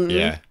Colton.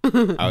 Yeah, I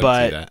would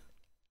see that.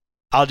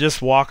 I'll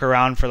just walk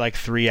around for like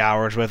 3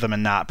 hours with them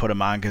and not put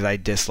them on because I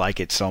dislike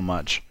it so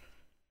much.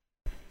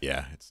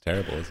 Yeah, it's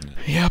terrible, isn't it?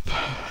 Yep,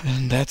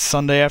 and that's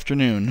Sunday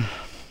afternoon.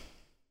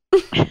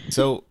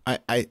 So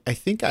I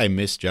think I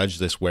misjudged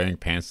this wearing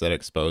pants that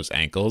expose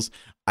ankles.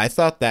 I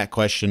thought that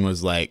question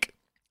was like,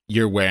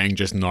 you're wearing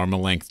just normal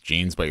length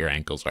jeans, but your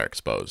ankles are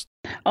exposed.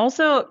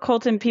 Also,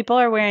 Colton, people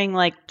are wearing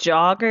like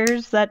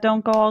joggers that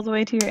don't go all the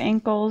way to your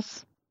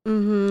ankles.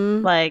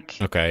 Mm-hmm. Like,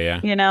 okay,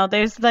 yeah.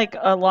 There's like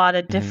a lot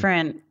of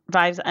different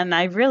vibes, and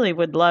I really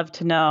would love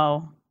to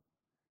know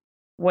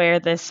where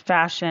this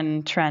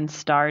fashion trend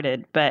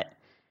started, but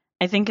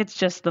I think it's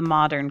just the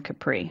modern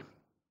capri.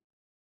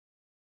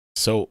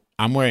 So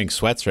I'm wearing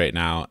sweats right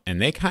now,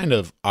 and they kind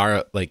of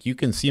are like, you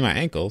can see my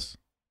ankles.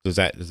 Does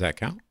that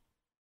count?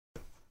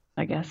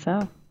 I guess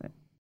so.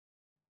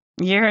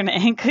 You're an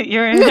ankle.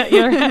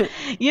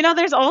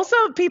 There's also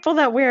people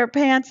that wear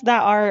pants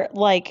that are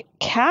like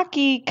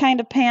khaki kind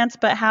of pants,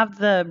 but have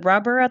the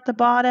rubber at the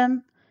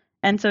bottom,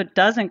 and so it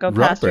doesn't go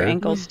past your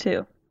ankles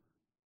too.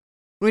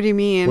 What do you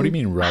mean? What do you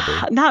mean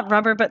rubber? Not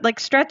rubber, but like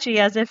stretchy,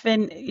 as if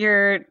in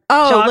your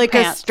jog like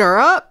pants. A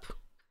stirrup.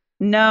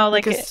 No,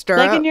 like a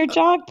stirrup? like in your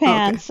jog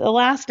pants,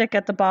 elastic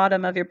at the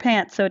bottom of your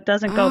pants, so it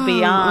doesn't go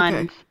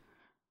beyond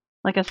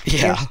like a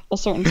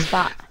certain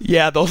spot.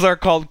 Yeah, those are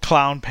called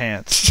clown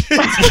pants.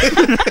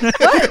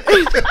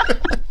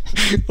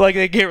 Like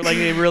they get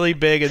they're really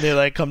big and they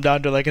like come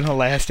down to like an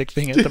elastic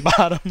thing at the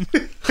bottom.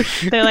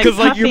 They're like because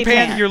like your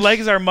pants. your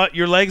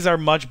legs are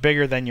much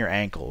bigger than your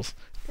ankles,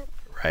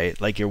 right?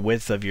 Like your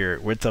width of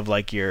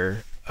like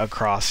your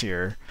across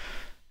your,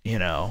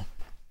 your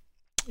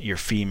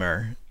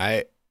femur.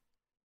 I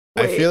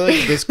feel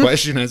like this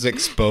question has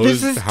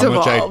exposed how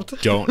much I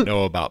don't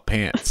know about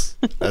pants.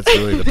 That's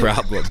really the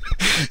problem.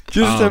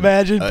 Just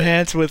imagine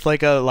pants with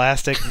like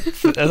elastic,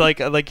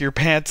 like your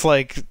pants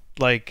like.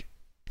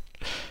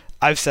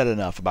 I've said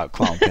enough about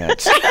clown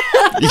pants.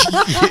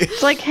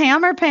 It's like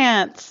hammer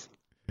pants.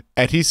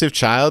 Adhesive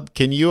Child,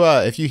 can you,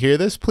 if you hear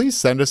this, please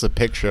send us a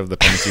picture of the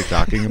pants you're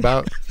talking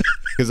about?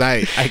 Because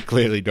I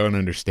clearly don't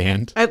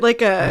understand. I'd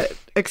like a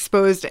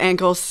exposed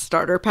ankle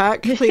starter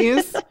pack,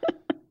 please.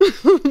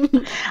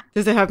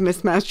 Does it have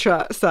mismatched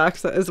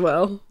socks as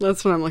well?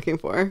 That's what I'm looking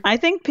for. I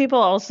think people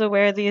also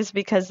wear these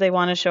because they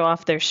want to show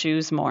off their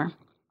shoes more.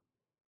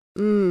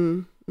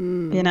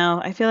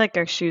 I feel like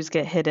our shoes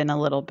get hidden a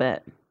little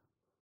bit.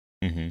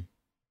 Mm-hmm.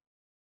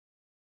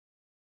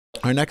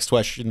 Our next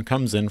question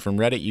comes in from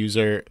Reddit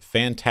user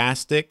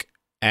Fantastic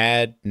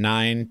Ad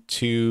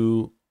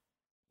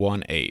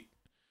 9218.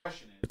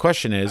 The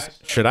question is,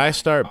 should I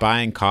start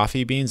buying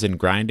coffee beans and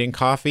grinding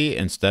coffee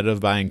instead of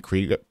buying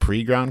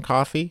pre-ground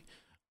coffee?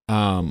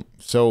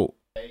 So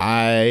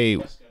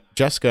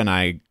Jessica and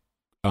I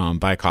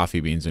buy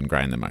coffee beans and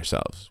grind them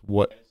ourselves.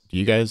 What do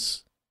you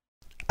guys?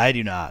 I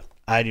do not.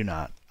 I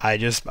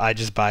just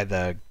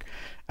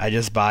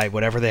buy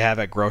whatever they have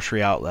at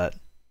grocery outlet.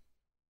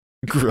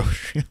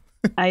 Grocery.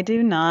 I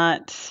do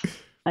not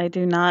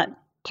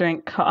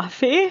drink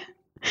coffee.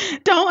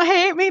 Don't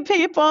hate me,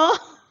 people.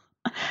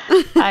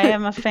 I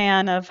am a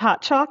fan of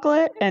hot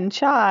chocolate and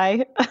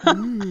chai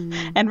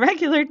and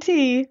regular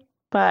tea,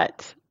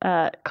 but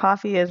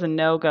coffee is a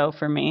no-go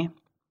for me.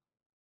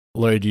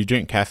 Lori, do you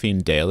drink caffeine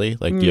daily?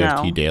 Like, do you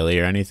have tea daily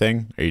or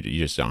anything? Or you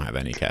just don't have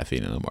any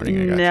caffeine in the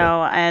morning?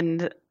 No,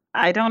 and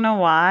I don't know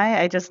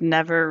why. I just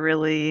never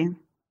really...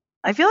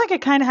 I feel like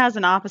it kind of has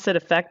an opposite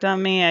effect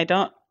on me.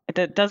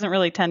 It doesn't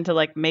really tend to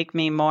like make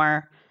me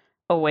more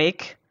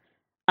awake.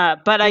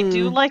 But I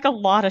do like a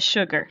lot of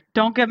sugar.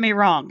 Don't get me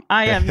wrong.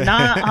 I am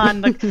not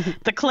on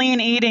the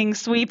clean eating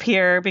sweep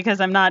here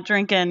because I'm not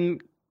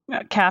drinking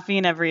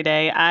caffeine every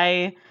day.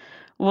 I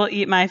will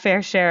eat my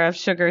fair share of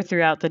sugar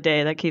throughout the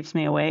day that keeps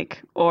me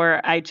awake, or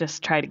I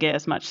just try to get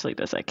as much sleep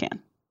as I can.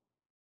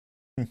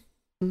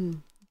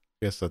 Mm.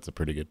 Guess that's a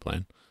pretty good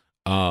plan.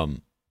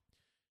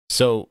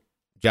 So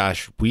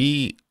Josh,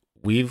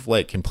 we've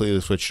like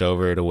completely switched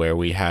over to where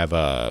we have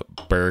a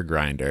burr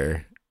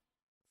grinder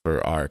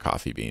for our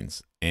coffee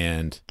beans,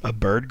 and A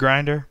bird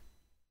grinder,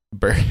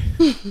 burr.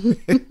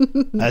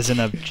 as in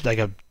a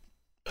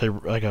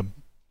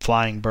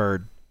flying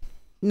bird.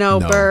 No,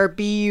 No. burr,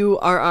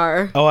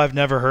 BURR. Oh, I've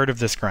never heard of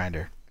this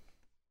grinder.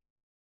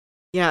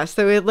 Yeah,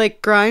 so it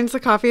like grinds the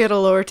coffee at a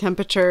lower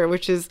temperature,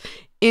 which is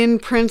in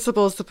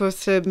principle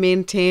supposed to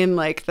maintain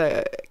like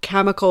the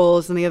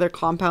chemicals and the other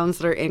compounds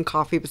that are in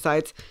coffee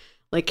besides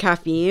like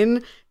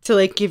caffeine to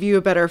like give you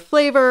a better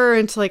flavor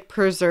and to like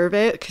preserve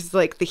it, because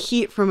like the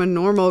heat from a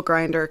normal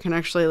grinder can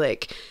actually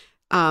like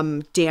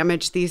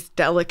damage these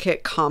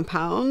delicate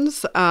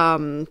compounds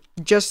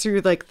just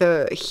through like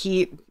the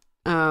heat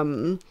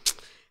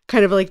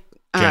kind of like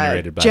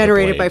Generated by the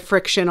generated by blade.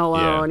 friction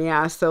alone.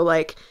 Yeah. So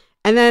like,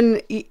 and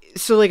then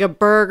so like a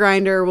burr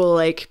grinder will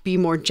like be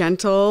more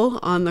gentle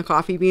on the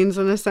coffee beans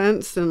in a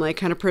sense and like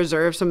kind of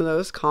preserve some of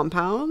those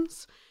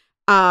compounds.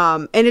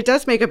 And it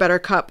does make a better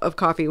cup of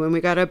coffee. When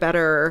we got a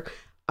better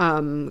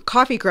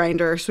coffee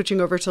grinder, switching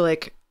over to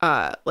like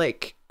I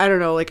don't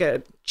know, like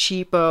a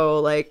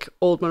cheapo like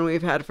old one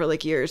we've had for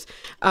like years.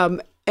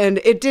 And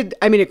it did,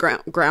 I mean, it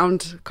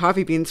ground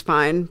coffee beans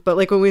fine, but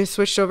like when we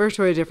switched over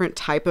to a different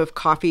type of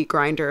coffee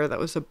grinder that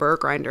was a burr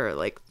grinder,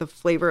 like the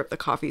flavor of the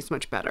coffee is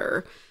much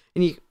better.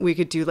 And we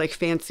could do like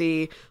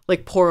fancy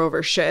like pour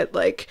over shit,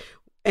 like,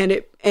 and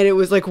it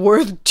was like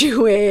worth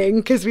doing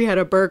because we had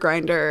a burr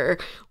grinder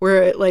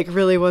where it like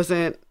really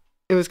wasn't,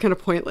 it was kind of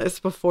pointless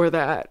before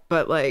that.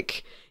 But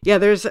like, yeah,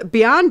 there's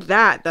beyond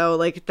that though,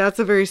 like that's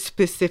a very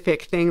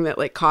specific thing that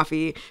like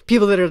coffee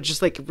people that are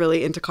just like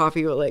really into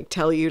coffee will like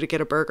tell you to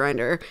get a burr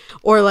grinder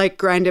or like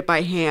grind it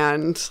by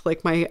hand.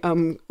 Like my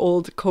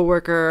old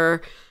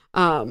coworker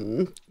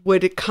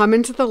would come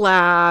into the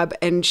lab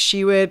and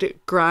she would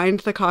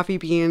grind the coffee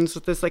beans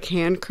with this like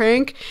hand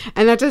crank,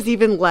 and that does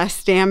even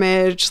less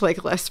damage,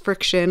 like less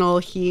frictional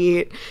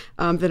heat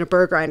than a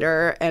burr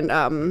grinder.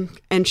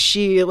 And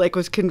she like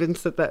was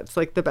convinced that that's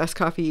like the best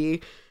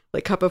coffee,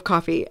 like cup of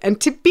coffee.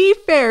 And to be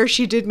fair,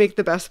 she did make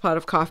the best pot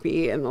of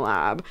coffee in the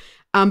lab.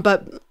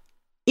 But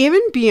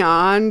even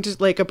beyond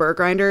like a burr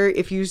grinder,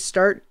 if you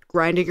start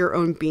grinding your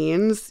own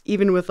beans,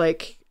 even with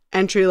like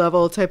entry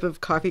level type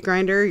of coffee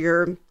grinder,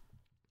 you're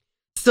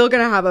still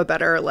gonna have a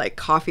better like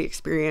coffee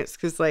experience.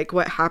 Because like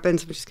what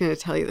happens, I'm just gonna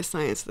tell you the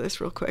science of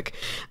this real quick,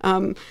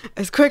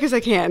 as quick as I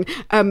can.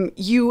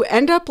 You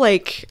end up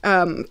like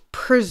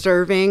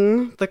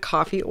preserving the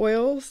coffee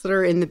oils that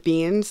are in the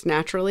beans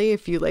naturally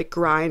if you like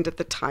grind at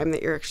the time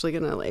that you're actually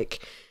gonna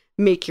like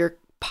make your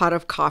pot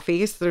of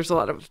coffee. So there's a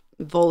lot of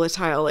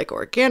volatile like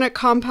organic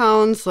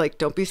compounds. Like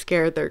don't be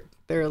scared, they're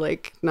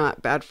like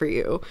not bad for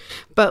you,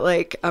 but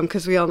like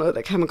because we all know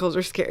that chemicals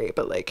are scary,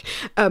 but like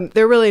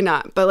they're really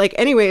not. But like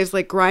anyways,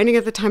 like grinding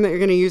at the time that you're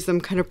going to use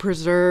them kind of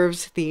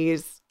preserves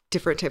these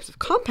different types of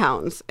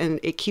compounds, and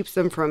it keeps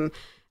them from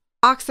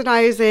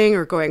oxidizing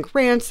or going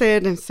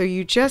rancid, and so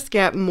you just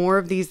get more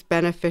of these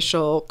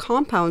beneficial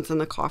compounds in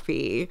the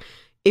coffee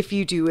if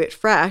you do it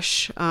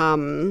fresh,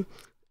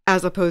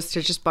 as opposed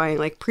to just buying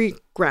like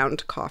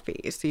pre-ground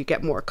coffee. So you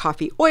get more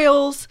coffee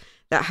oils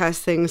that has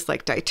things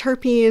like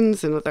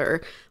diterpenes and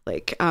other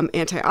like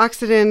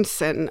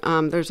antioxidants.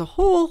 And there's a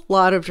whole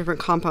lot of different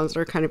compounds that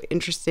are kind of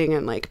interesting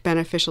and like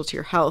beneficial to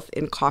your health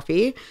in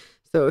coffee.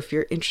 So if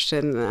you're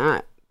interested in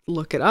that,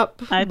 look it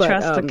up. I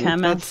trust a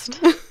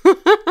chemist.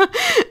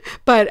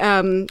 But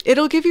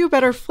it'll give you a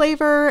better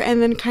flavor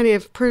and then kind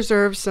of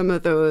preserve some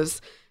of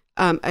those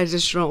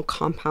additional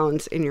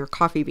compounds in your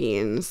coffee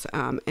beans.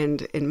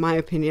 And in my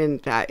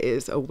opinion, that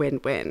is a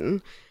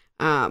win-win.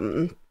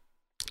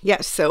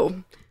 Yes,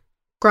 so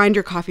grind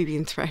your coffee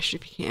beans fresh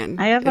if you can.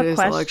 I have It a is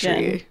question.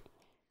 luxury.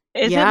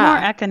 Is Yeah. it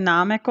more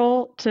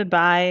economical to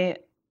buy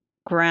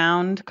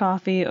ground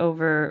coffee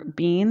over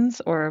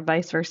beans or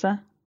vice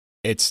versa?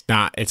 It's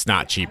not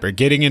cheaper.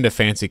 Getting into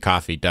fancy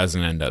coffee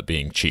doesn't end up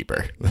being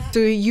cheaper. So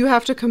you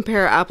have to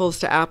compare apples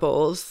to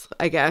apples,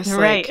 I guess.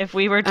 Right. Like, If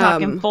we were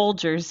talking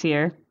Folgers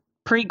here,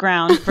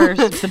 pre-ground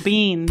versus the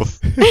beans.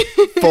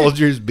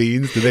 Folgers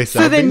beans, do they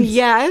sell so then beans?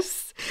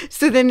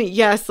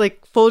 yes, like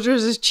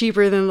Folgers is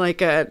cheaper than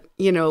like a,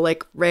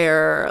 like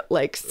rare,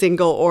 like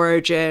single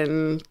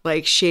origin,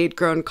 like shade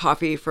grown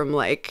coffee from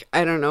like,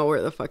 I don't know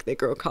where the fuck they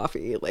grow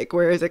coffee. Like,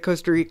 where is it?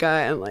 Costa Rica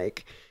and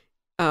like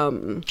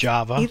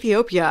Java.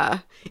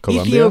 Ethiopia.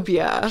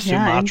 Colombia?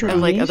 Sumatra.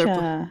 And like other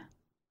Indonesia.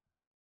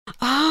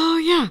 Oh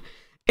yeah.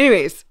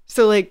 Anyways,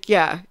 so like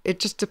yeah, it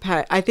just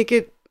depends. I think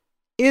it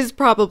is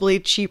probably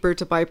cheaper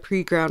to buy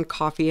pre-ground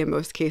coffee in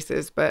most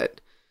cases,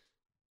 but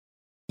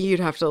you'd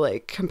have to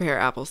like compare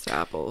apples to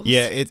apples.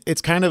 Yeah,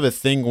 it's kind of a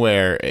thing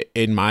where,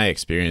 in my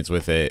experience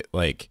with it,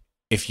 like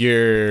it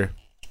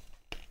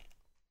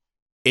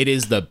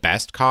is the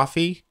best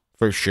coffee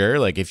for sure.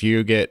 Like if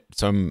you get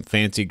some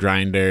fancy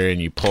grinder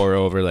and you pour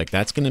over, like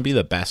that's going to be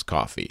the best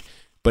coffee.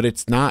 But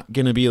it's not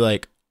going to be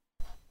like,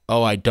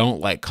 oh, I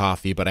don't like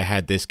coffee, but I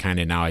had this kind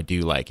and now I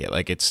do like it.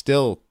 Like it's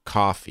still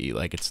coffee.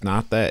 Like it's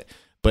not that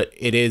but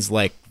it is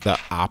like the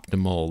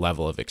optimal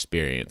level of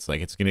experience.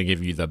 Like it's going to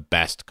give you the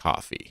best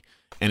coffee.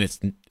 And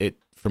it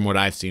from what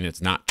I've seen,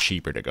 it's not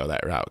cheaper to go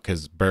that route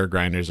because burr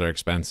grinders are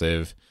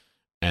expensive.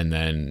 And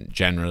then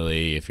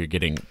generally, if you're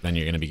going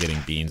to be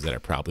getting beans that are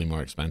probably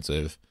more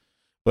expensive.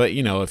 But,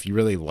 you know, if you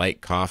really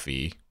like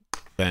coffee,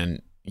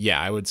 then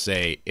yeah, I would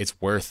say it's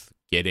worth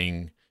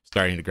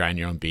starting to grind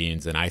your own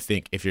beans. And I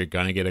think if you're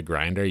going to get a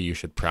grinder, you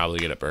should probably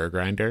get a burr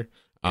grinder.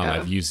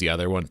 I've used the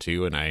other one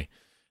too, and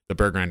the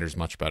burr grinder is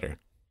much better.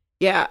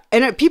 Yeah.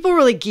 And people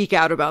really geek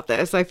out about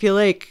this. I feel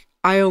like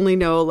I only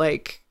know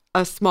like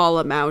a small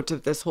amount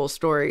of this whole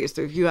story.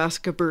 So if you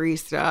ask a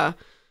barista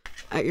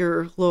at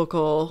your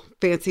local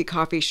fancy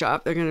coffee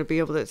shop, they're going to be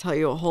able to tell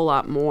you a whole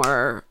lot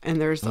more. And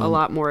there's a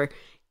lot more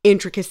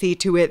intricacy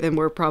to it than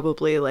we're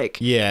probably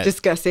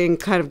discussing,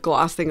 kind of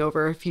glossing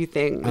over a few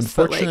things.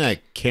 Unfortunately, I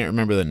can't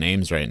remember the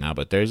names right now,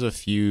 but there's a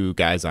few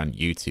guys on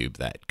YouTube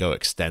that go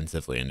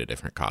extensively into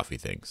different coffee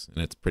things,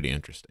 and it's pretty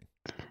interesting.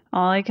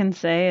 All I can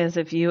say is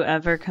if you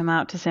ever come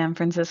out to San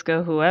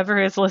Francisco, whoever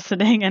is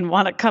listening and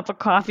want a cup of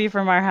coffee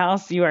from our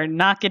house, you are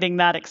not getting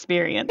that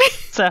experience.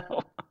 So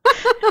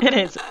it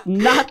is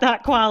not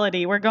that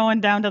quality. We're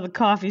going down to the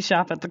coffee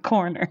shop at the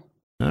corner.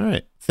 All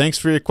right. Thanks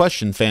for your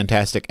question,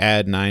 Fantastic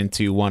Ad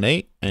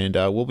 9218, and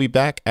we'll be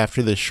back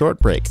after this short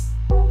break.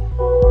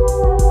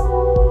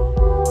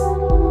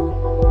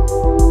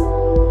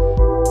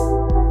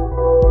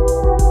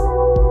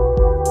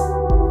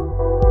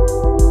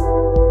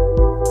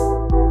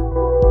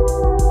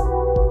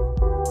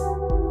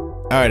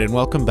 All right, and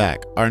welcome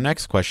back. Our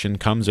next question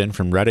comes in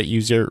from Reddit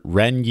user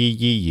Ren Yi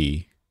Yi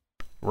Yi.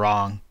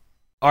 Wrong.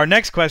 Our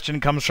next question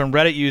comes from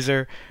Reddit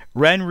user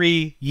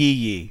Renri Yi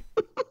Yi.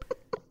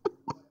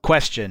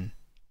 Question.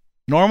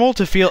 Normal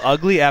to feel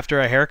ugly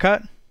after a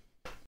haircut?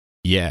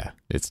 Yeah,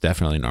 it's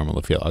definitely normal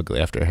to feel ugly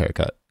after a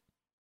haircut.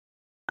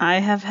 I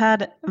have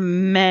had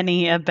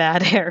many a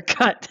bad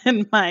haircut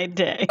in my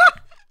day.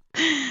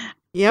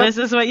 Yep. This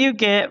is what you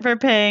get for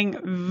paying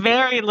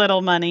very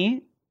little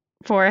money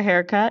for a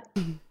haircut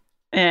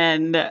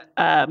and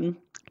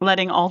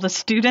letting all the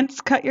students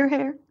cut your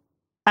hair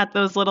at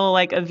those little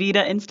like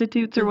Aveda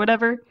institutes or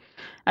whatever.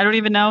 I don't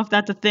even know if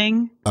that's a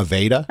thing.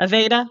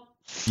 Aveda?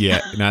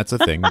 Yeah, that's a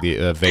thing. The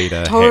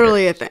Aveda.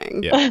 Totally hair. a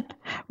thing. Yeah.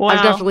 Well,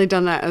 I've definitely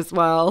done that as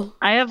well.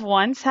 I have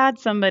once had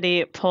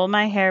somebody pull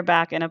my hair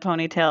back in a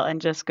ponytail and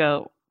just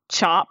go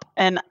chop.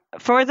 And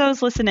for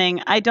those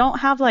listening, I don't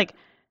have like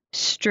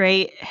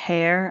straight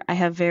hair. I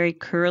have very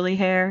curly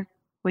hair,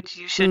 which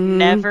you should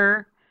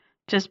never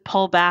just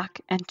pull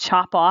back and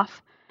chop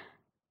off.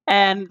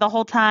 And the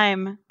whole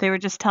time they were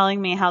just telling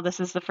me how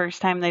this is the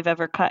first time they've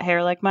ever cut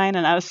hair like mine.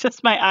 And I was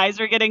just, my eyes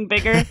were getting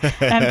bigger and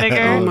bigger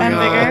and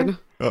bigger.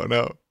 Oh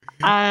no.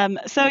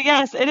 So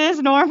yes, it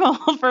is normal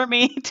for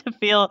me to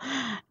feel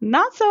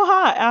not so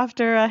hot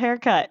after a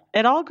haircut.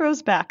 It all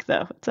grows back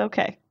though. It's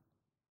okay.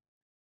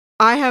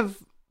 I have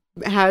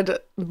had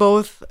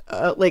both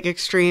like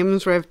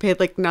extremes where I've paid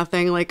like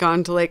nothing, like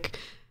gone to like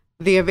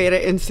the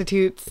Aveda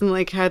Institutes and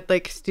like had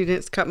like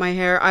students cut my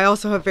hair. I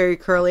also have very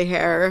curly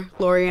hair.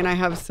 Lori and I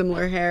have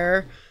similar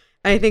hair.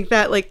 And I think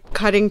that like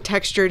cutting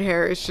textured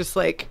hair is just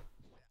like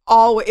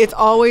it's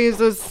always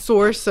a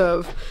source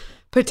of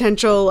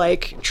potential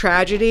like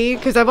tragedy,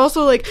 because I've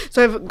also like,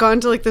 so I've gone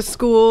to like the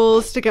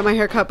schools to get my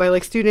hair cut by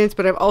like students,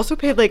 but I've also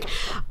paid like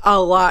a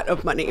lot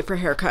of money for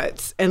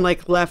haircuts and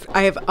like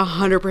I have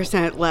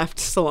 100% left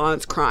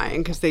salons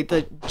crying because they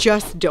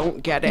just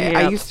don't get it.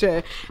 Yep. I used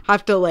to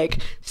have to like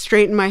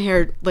straighten my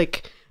hair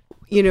like,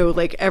 you know,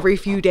 like every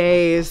few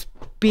days,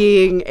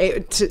 being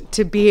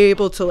to be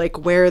able to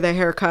like wear the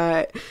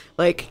haircut,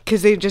 like,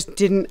 because they just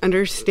didn't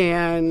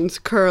understand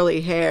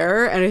curly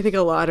hair. And I think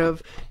a lot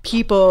of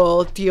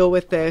people deal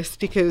with this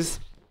because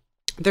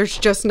there's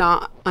just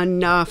not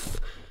enough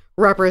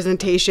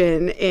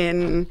representation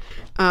in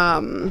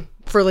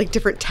for like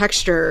different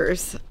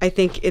textures, I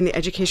think, in the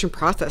education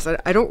process.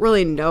 I don't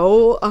really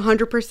know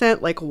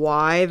 100% like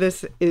why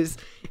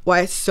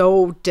it's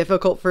so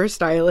difficult for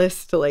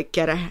stylists to like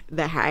get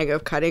the hang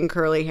of cutting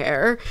curly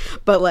hair.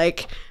 But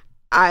like,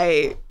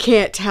 I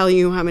can't tell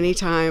you how many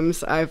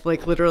times I've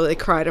like literally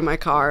cried in my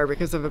car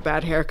because of a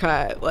bad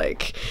haircut,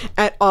 like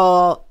at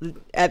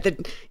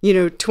the, you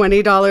know,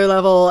 $20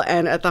 level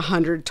and at the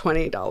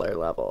 $120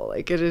 level.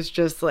 Like, it is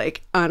just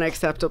like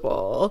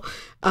unacceptable.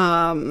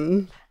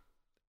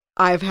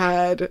 I've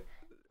had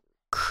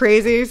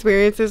crazy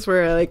experiences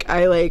where like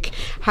I like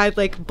had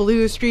like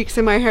blue streaks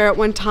in my hair at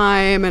one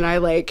time, and I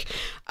like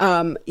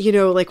you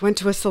know, like went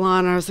to a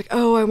salon and I was like,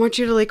 oh, I want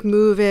you to like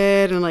move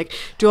it and like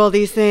do all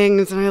these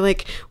things, and I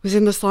like was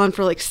in the salon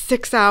for like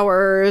 6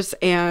 hours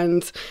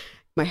and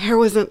my hair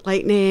wasn't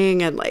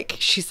lightening, and like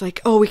she's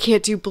like, oh, we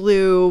can't do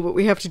blue, but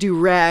we have to do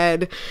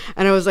red.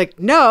 And I was like,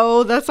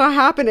 no, that's not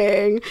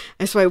happening.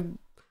 And so I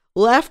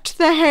left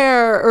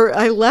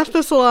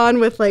the salon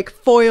with like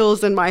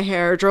foils in my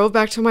hair, drove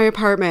back to my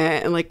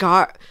apartment and like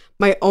got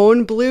my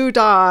own blue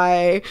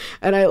dye,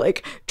 and I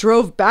like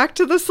drove back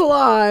to the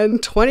salon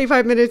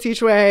 25 minutes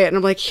each way, and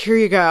I'm like, here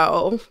you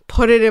go,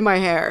 put it in my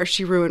hair.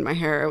 She ruined my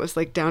hair. It was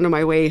like down to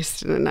my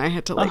waist, and then I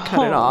had to like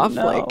cut it off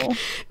like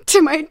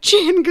to my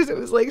chin because it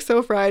was like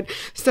so fried.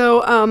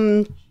 So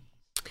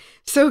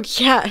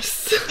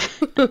yes,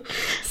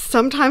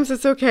 sometimes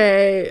it's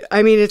okay.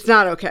 I mean, it's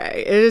not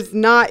okay. It is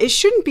not. It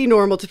shouldn't be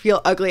normal to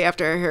feel ugly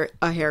after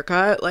a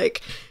haircut.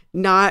 Like,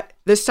 not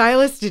the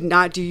stylist did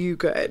not do you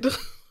good.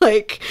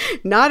 Like,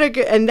 not a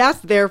good, and that's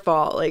their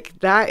fault. Like,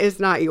 that is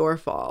not your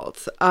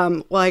fault.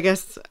 Well, I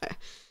guess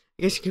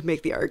you could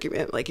make the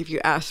argument, like, if you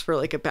asked for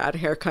like a bad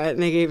haircut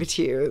and they gave it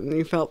to you and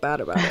you felt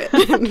bad about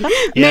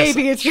it,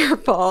 maybe it's your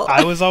fault.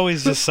 I was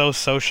always just so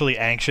socially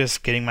anxious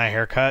getting my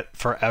haircut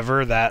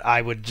forever that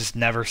I would just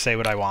never say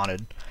what I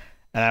wanted.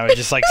 And I would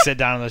just like sit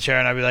down in the chair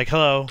and I'd be like,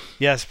 hello,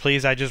 yes,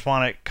 please, I just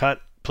want it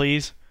cut,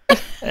 please.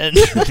 And,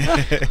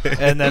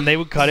 and then they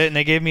would cut it and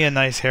they gave me a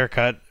nice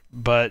haircut.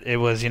 But it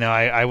was,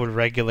 I would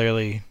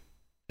regularly.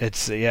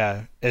 It's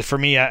for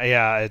me,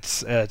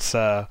 it's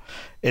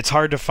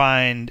hard to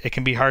find. It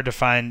can be hard to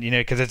find,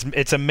 because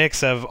it's a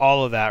mix of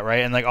all of that,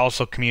 right? And like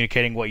also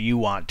communicating what you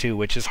want too,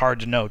 which is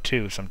hard to know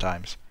too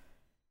sometimes.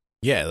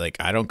 Yeah, like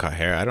I don't cut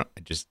hair. I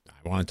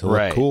want it to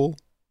look cool.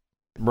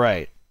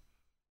 Right.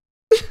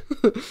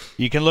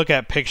 You can look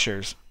at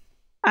pictures.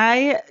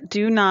 I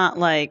do not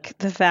like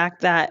the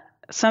fact that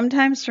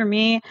sometimes for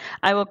me,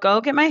 I will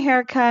go get my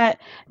hair cut,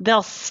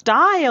 they'll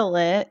style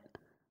it,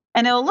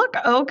 and it'll look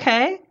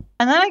okay.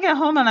 And then I get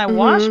home and I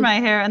wash my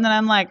hair, and then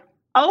I'm like,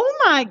 oh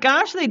my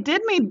gosh, they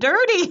did me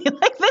dirty.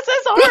 Like, this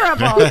is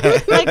horrible.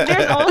 Like,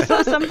 there's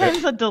also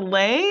sometimes a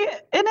delay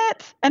in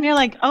it, and you're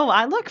like, oh,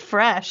 I look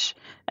fresh.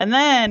 And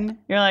then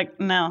you're like,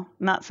 no,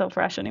 not so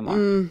fresh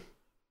anymore.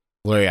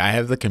 Lori, I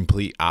have the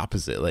complete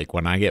opposite. Like,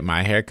 when I get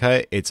my hair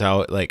cut, it's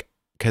all like,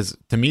 because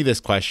to me, this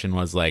question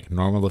was like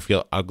normal to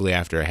feel ugly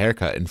after a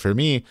haircut. And for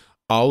me,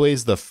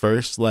 always the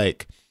first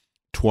like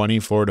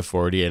 24 to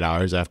 48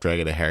 hours after I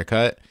get a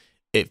haircut,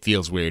 it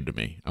feels weird to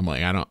me. I'm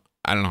like, I don't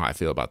know how I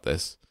feel about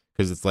this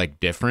because it's like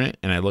different.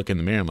 And I look in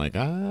the mirror, I'm like,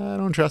 I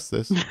don't trust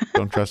this.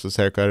 Don't trust this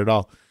haircut at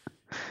all.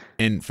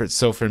 And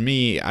for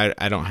me,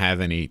 I don't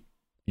have any,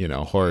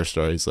 horror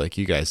stories like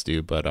you guys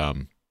do, but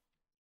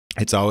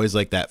it's always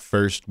like that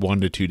first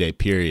 1 to 2 day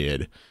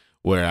period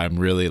where I'm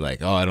really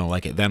like, oh, I don't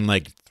like it. Then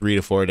like 3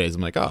 to 4 days,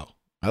 I'm like, oh,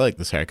 I like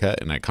this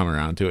haircut, and I come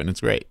around to it, and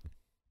it's great.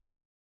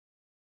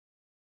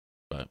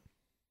 But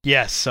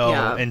yes,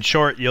 so in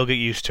short, you'll get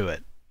used to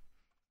it.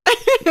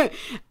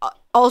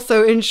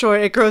 Also, in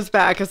short, it grows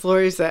back, as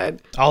Lori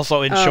said.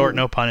 Also, in short,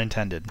 no pun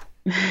intended.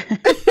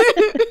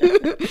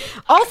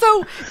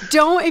 Also,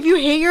 if you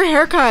hate your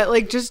haircut,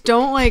 like, just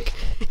don't, like,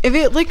 if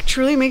it like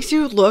truly makes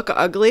you look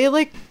ugly,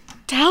 like,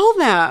 tell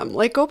them,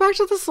 like, go back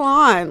to the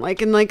salon,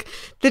 like, and like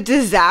the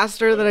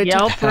disaster that I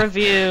Yelp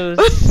reviews.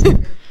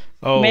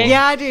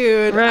 Yeah,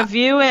 dude,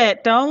 review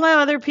it. Don't let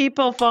other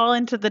people fall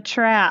into the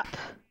trap.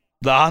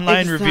 The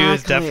online review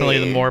is definitely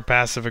the more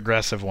passive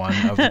aggressive one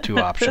of the two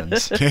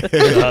options.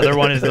 The other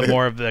one is the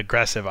more of the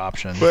aggressive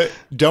option. But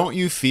don't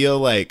you feel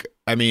like,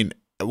 I mean,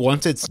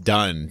 once it's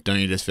done, don't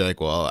you just feel like,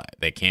 well,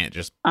 they can't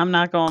just I'm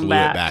not going glue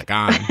back. it back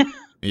on?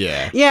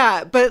 Yeah.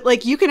 Yeah, but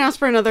like you can ask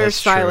for another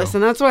stylist,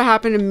 and that's what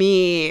happened to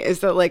me. Is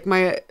that like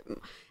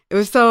it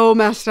was so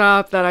messed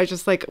up that I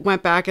just like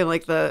went back, and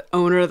like the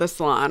owner of the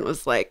salon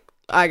was like,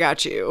 I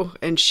got you,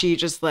 and she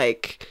just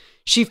like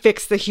she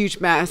fixed the huge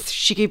mess.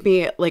 She gave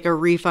me like a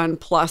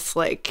refund plus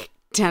like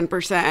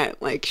 10%.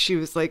 Like, she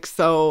was like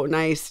so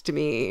nice to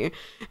me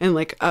and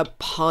like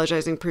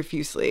apologizing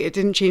profusely. It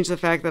didn't change the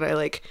fact that I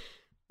like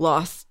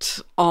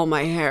lost all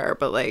my hair,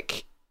 but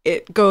like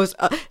it goes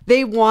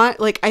they want,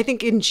 like, I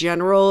think in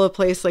general a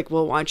place like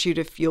will want you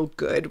to feel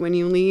good when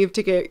you leave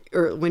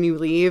when you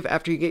leave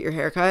after you get your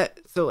haircut.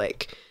 So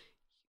like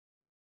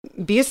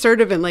be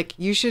assertive, and like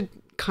you should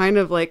kind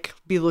of like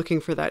be looking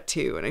for that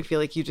too, and I feel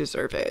like you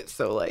deserve it.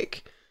 So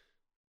like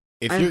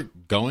if you're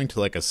going to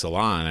like a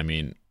salon, I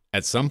mean,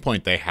 at some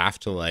point they have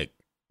to like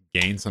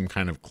gain some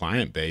kind of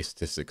client base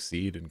to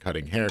succeed in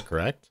cutting hair,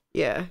 correct?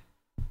 Yeah,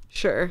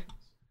 sure.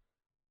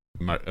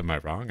 Am I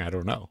wrong? I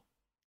don't know.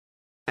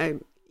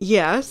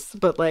 Yes,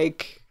 but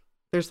like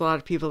there's a lot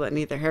of people that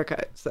need their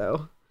haircut,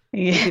 so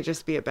you could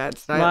just be a bad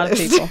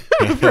stylist. A lot of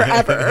people.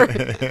 Forever.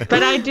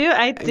 But I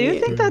do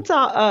think that's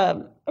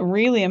all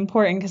really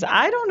important, because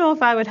I don't know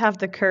if I would have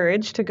the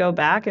courage to go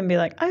back and be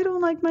like, I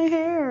don't like my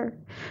hair.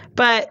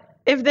 But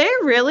if they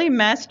really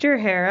messed your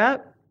hair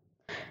up,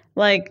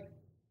 like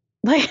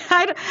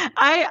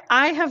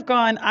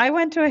I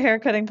went to a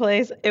haircutting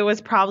place. It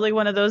was probably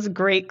one of those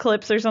great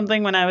clips or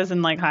something when I was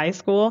in like high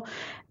school.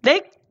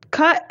 They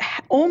cut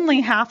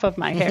only half of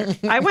my hair.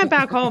 I went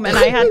back home and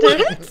I had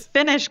to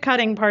finish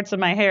cutting parts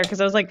of my hair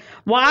because I was like,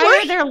 why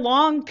are there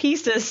long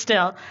pieces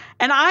still?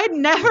 And I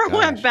never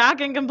went back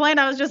and complained.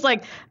 I was just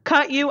like,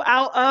 cut you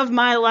out of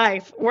my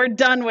life. We're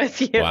done with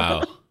you.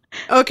 Wow.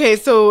 Okay,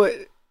 so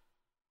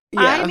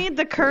I need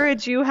the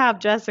courage you have,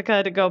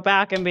 Jessica, to go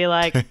back and be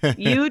like,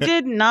 you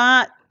did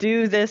not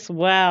do this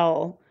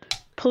well.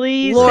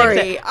 Please Lori,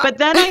 fix it. But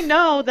then I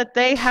know that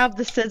they have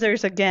the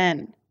scissors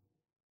again.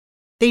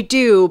 They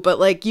do, but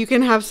like you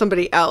can have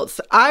somebody else.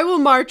 I will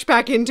march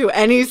back into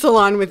any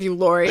salon with you,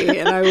 Lori,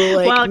 and I will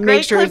like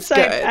make sure it's good.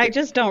 I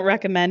just don't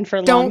recommend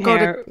for long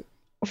hair.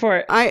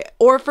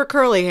 Or for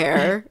curly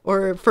hair,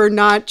 or for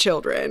not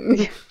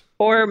children,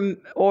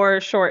 or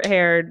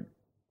short-haired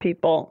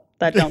people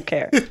that don't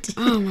care.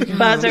 Oh my god!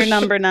 Buzzer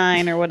number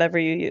 9 or whatever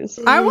you use.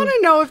 I want to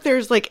know if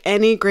there's like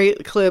any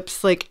great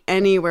clips like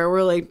anywhere.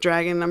 We're like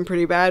dragging them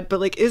pretty bad, but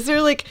like, is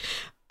there like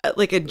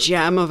a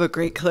gem of a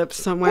great clip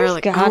somewhere? There's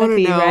like, gotta I want to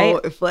be, know right?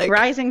 if like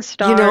Rising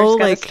Stars gotta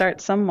like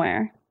start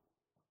somewhere.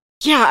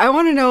 Yeah, I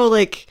want to know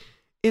like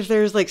if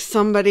there's like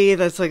somebody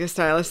that's like a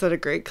stylist at a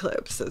great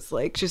clips that's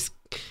like just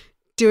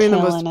doing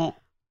Killing the most.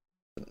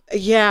 It.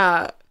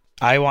 Yeah.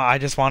 I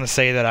just want to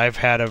say that I've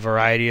had a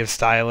variety of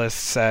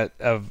stylists at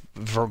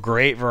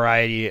great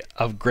variety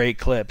of great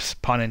clips,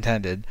 pun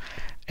intended,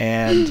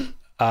 and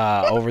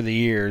over the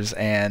years.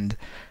 And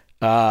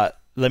let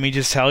me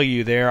just tell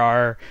you, there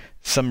are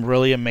some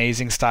really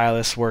amazing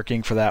stylists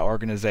working for that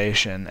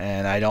organization,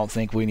 and I don't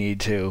think we need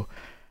to.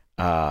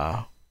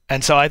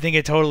 And so I think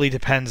it totally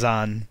depends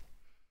on,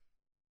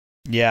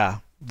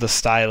 the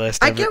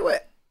stylist. I get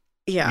what.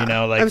 Yeah. You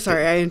know, like, I'm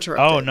sorry, I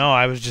interrupted. Oh no,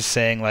 I was just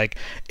saying, like,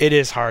 it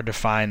is hard to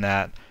find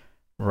that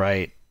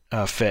right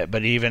fit.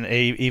 But even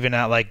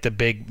at like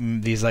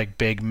these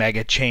big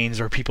mega chains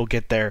where people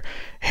get their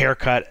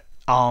haircut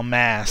en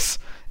masse,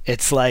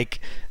 it's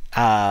like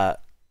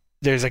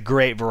there's a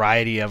great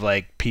variety of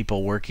like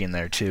people working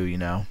there too. You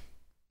know.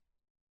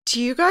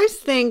 Do you guys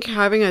think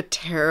having a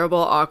terrible,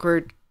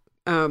 awkward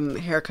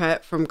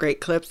haircut from Great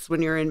Clips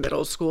when you're in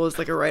middle school is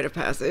like a rite of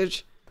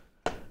passage?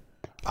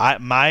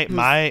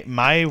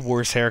 My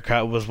worst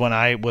haircut was when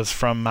I was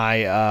from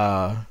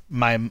my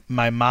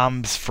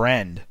mom's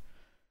friend,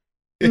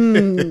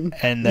 and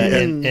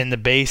in the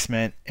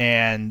basement,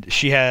 and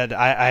she had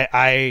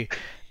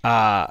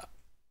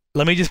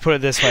let me just put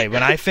it this way: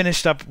 when I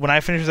finished that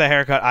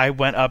haircut, I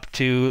went up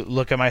to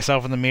look at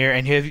myself in the mirror,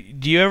 and have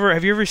you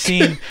ever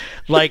seen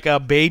like a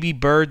baby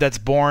bird that's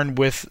born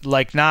with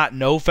like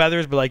no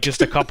feathers, but like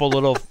just a couple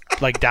little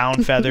like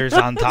down feathers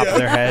on top of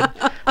their head,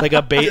 like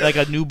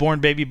a newborn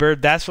baby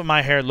bird? That's what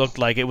my hair looked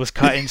like. It was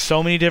cut in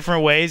so many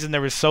different ways, and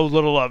there was so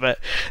little of it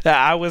that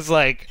I was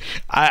like,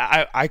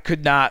 I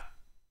could not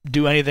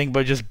do anything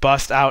but just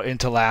bust out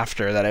into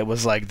laughter. That it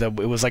was like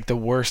the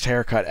worst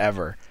haircut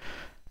ever.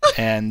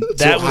 And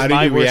that was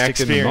my worst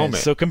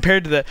experience. So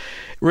compared to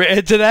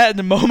that in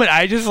the moment,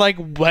 I just like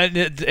went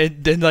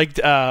and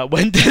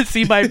went to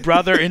see my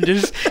brother, and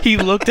just he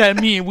looked at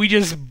me and we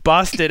just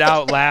busted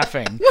out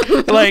laughing.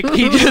 Like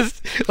I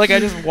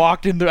just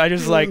walked in I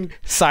just like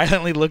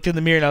silently looked in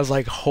the mirror and I was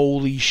like,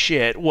 holy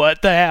shit,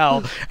 what the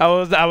hell? I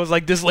was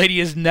like, this lady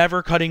is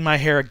never cutting my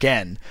hair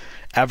again,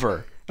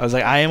 ever. I was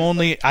like, I am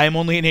only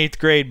in 8th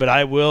grade, but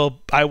I will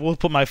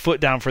put my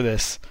foot down for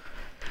this.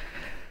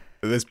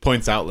 This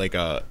points out like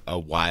a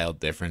wild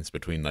difference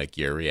between like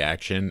your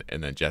reaction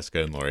and then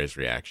Jessica and Lori's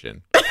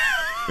reaction.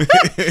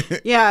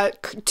 Yeah,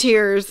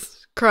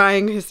 tears,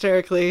 crying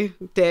hysterically,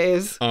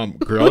 days.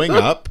 Growing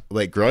up,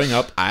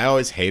 I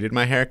always hated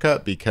my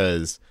haircut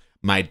because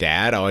my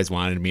dad always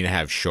wanted me to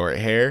have short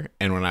hair,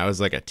 and when I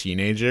was like a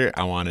teenager,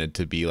 I wanted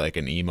to be like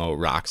an emo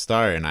rock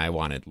star, and I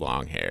wanted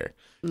long hair.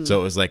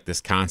 So it was like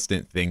this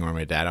constant thing where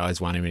my dad always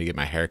wanted me to get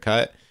my hair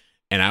cut,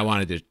 and I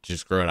wanted to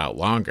just grow it out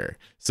longer.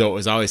 So it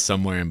was always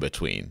somewhere in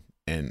between.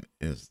 And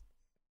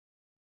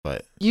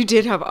but you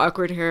did have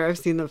awkward hair. I've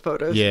seen the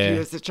photos of you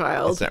as a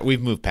child.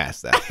 We've moved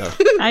past that, though.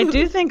 I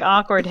do think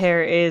awkward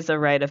hair is a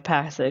rite of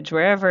passage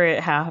wherever it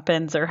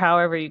happens or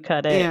however you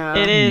cut it. Yeah.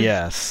 It is.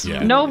 Yes.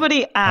 Yeah.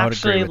 Nobody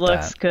actually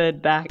looks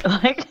good back.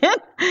 Like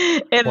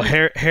well,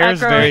 hair is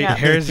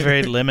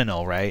very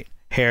liminal, right?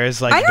 Hair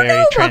is like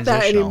very transitional. I don't know about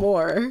that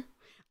anymore.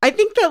 I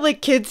think that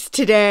like the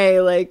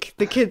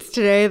kids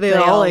today, they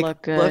all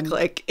like look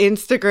like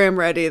Instagram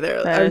ready.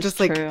 I'm just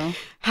like,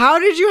 how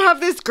did you have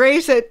this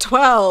grace at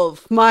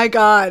 12? My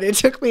God, it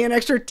took me an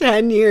extra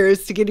 10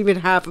 years to get even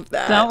half of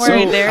that. Don't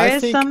worry, there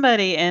is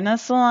somebody in a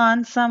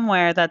salon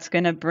somewhere that's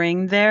going to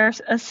bring their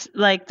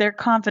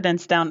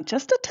confidence down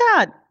just a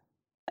tad.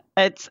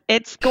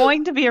 It's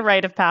going to be a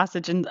rite of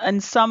passage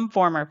in some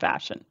form or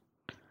fashion.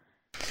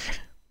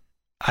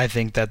 I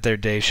think that their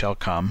day shall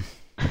come.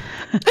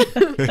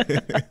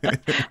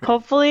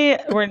 Hopefully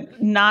we're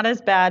not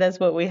as bad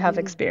as what we have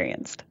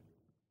experienced.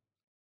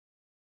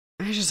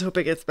 I just hope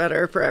it gets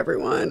better for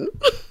everyone.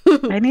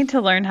 I need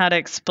to learn how to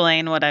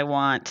explain what I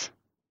want.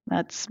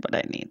 That's what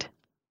I need.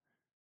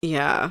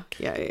 Yeah.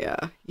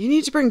 You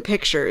need to bring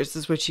pictures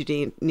is what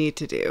you need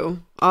to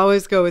do.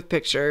 Always go with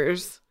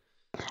pictures.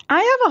 I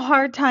have a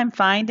hard time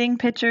finding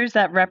pictures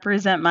that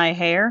represent my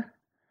hair.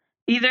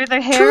 Either the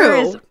hair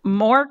is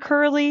more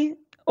curly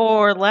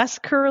or less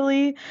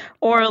curly,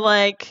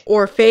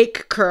 or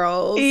fake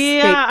curls.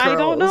 Yeah, fake curls. I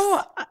don't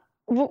know.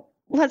 Well,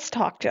 let's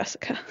talk,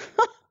 Jessica.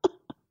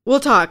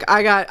 We'll talk.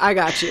 I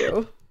got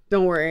you.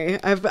 Don't worry.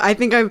 I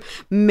think I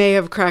may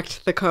have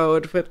cracked the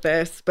code with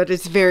this, but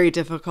it's very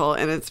difficult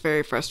and it's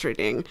very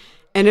frustrating.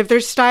 And if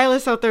there's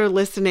stylists out there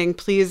listening,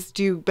 please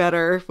do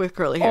better with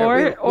curly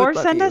hair. Or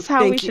send us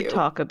how we Thank should you.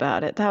 talk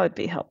about it. That would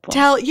be helpful.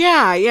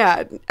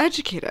 Yeah.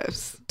 Educate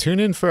us. Tune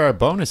in for our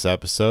bonus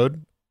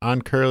episode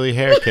on curly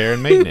hair care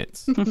and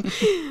maintenance.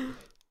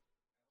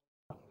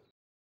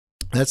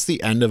 That's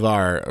the end of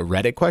our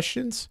Reddit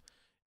questions.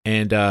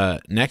 And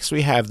next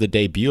we have the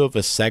debut of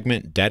a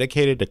segment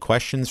dedicated to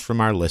questions from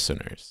our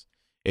listeners.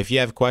 If you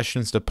have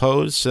questions to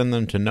pose, send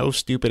them to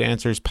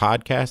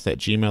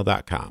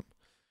nostupidanswerspodcast@gmail.com.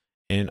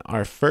 And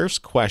our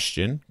first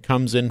question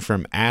comes in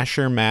from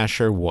Asher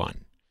Masher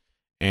 1.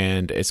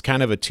 And it's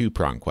kind of a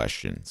two-pronged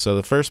question. So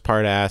the first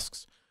part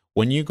asks,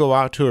 when you go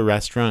out to a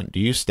restaurant,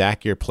 do you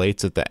stack your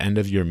plates at the end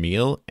of your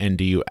meal? And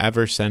do you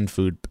ever send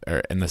food?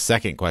 And the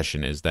second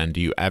question is then, do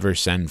you ever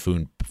send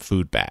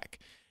food back?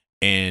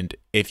 And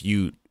if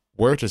you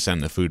were to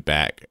send the food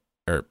back,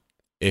 or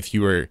if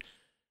you were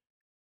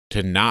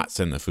to not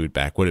send the food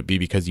back, would it be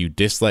because you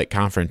dislike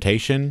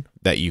confrontation,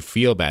 that you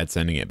feel bad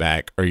sending it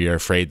back, or you're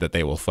afraid that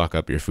they will fuck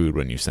up your food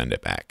when you send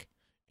it back?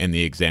 And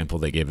the example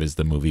they give is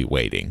the movie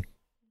Waiting.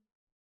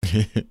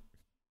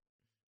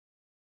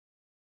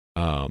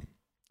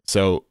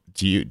 So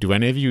do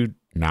any of you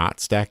not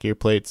stack your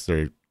plates,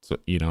 or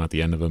at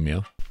the end of a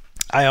meal?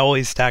 I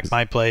always stack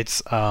my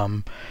plates.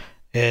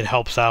 It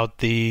helps out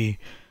the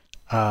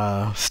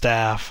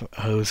staff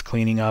who's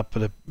cleaning up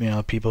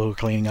people who are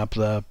cleaning up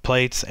the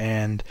plates,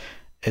 and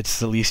it's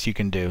the least you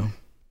can do.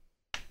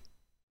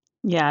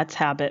 Yeah, it's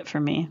habit for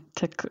me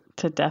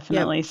to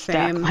definitely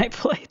stack my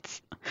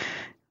plates.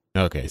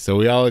 Okay, so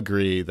we all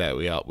agree that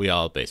we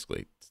all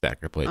basically stack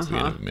our plates at the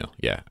end of a meal.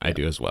 Yeah, I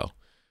do as well.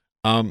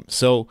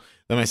 So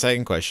then my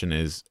second question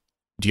is,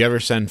 do you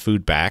ever send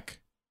food back?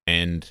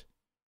 And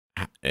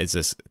is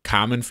this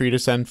common for you to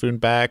send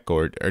food back,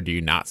 or do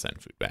you not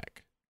send food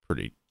back?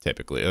 Pretty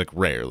typically, like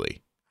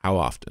rarely. How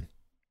often?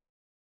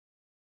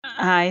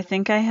 I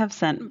think I have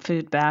sent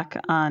food back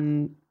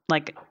on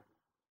like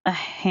a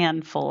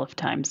handful of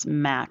times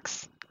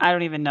max. I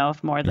don't even know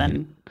if more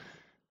than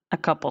a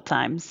couple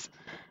times.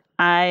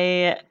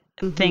 I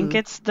think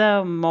it's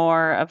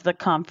more of the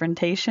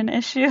confrontation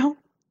issue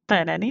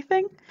than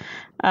anything.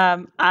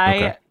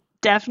 I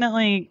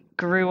definitely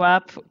grew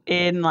up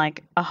in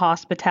like a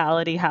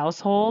hospitality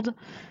household.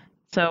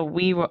 So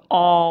we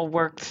all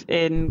worked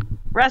in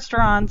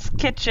restaurants,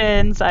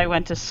 kitchens. I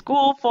went to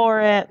school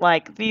for it.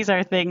 Like, these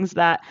are things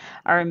that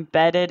are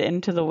embedded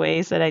into the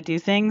ways that I do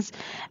things.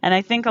 And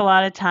I think a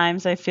lot of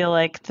times I feel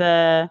like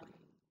the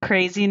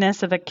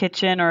craziness of a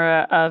kitchen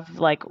or of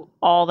like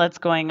all that's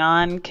going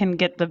on can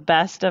get the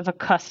best of a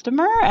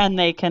customer, and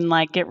they can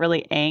like get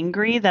really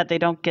angry that they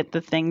don't get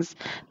the things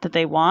that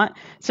they want.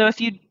 So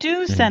if you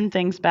do send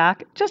things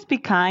back, just be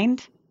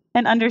kind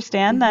and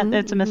understand that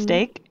it's a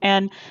mistake.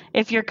 And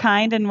if you're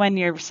kind, and when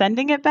you're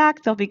sending it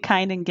back, they'll be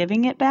kind in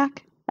giving it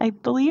back, I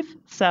believe.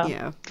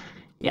 So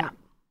yeah.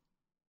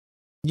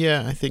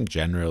 I think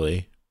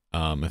generally,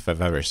 if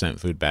I've ever sent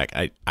food back,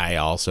 I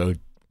also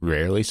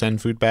rarely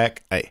send food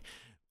back. I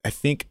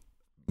think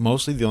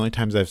mostly the only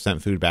times I've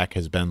sent food back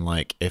has been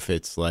like if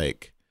it's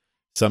like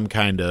some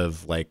kind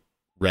of like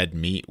red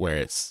meat where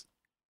it's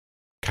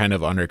kind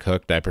of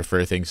undercooked. I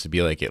prefer things to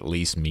be like at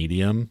least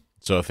medium.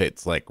 So if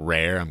it's like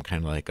rare, I'm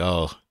kind of like,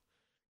 oh,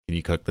 can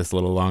you cook this a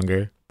little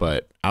longer?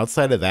 But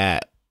outside of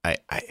that, I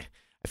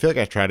feel like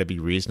I try to be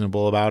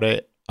reasonable about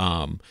it.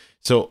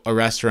 So a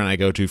restaurant I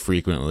go to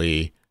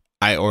frequently,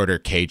 I order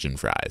Cajun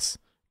fries.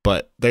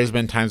 But there's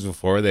been times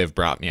before they've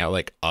brought me out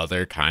like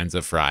other kinds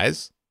of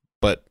fries.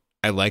 But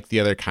I like the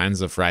other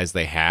kinds of fries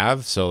they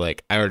have. So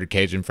like I ordered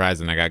Cajun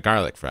fries and I got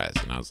garlic fries.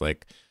 And I was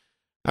like,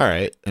 all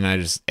right. And I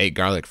just ate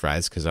garlic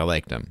fries because I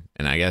liked them.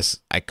 And I guess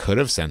I could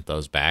have sent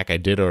those back. I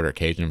did order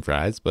Cajun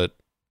fries, but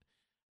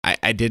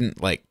I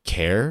didn't like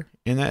care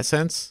in that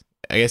sense.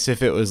 I guess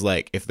if it was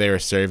like, if they were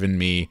serving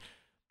me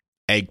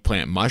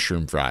eggplant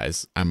mushroom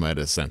fries, I might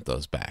have sent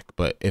those back.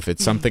 But if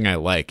it's something I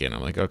like and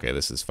I'm like, okay,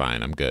 this is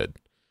fine, I'm good.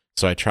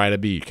 So I try to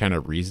be kind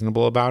of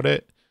reasonable about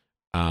it.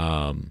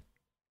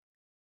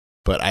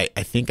 But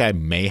I think I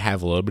may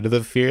have a little bit of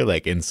the fear,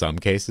 like in some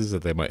cases,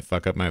 that they might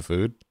fuck up my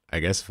food. I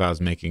guess if I was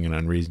making an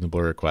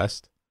unreasonable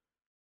request.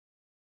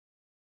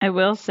 I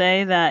will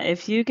say that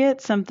if you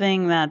get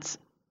something that's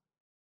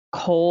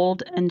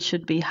cold and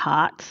should be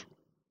hot,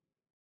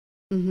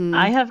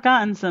 I have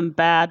gotten some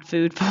bad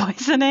food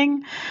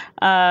poisoning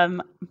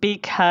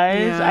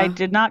because I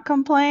did not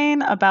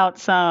complain about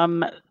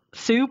some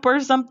soup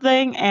or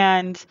something.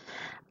 And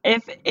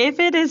if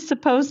it is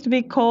supposed to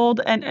be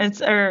cold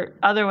and or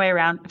other way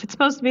around, if it's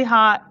supposed to be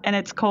hot and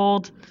it's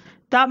cold,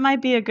 that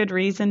might be a good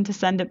reason to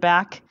send it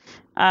back.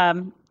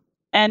 And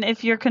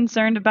if you're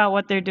concerned about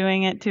what they're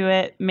doing to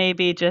it,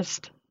 maybe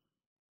just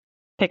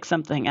pick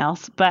something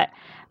else. But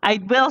I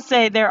will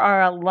say there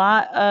are a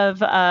lot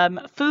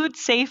of food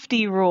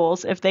safety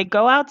rules. If they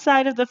go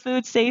outside of the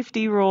food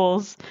safety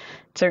rules,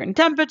 certain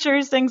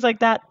temperatures, things like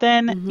that,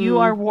 then you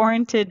are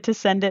warranted to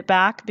send it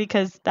back,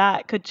 because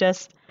that could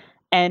just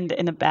end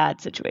in a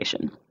bad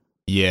situation.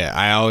 Yeah,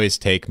 I always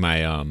take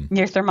my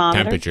Your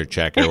thermometer. temperature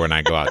checker when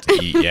I go out to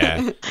eat.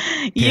 Yeah.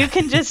 You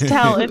can just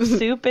tell if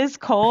soup is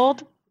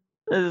cold.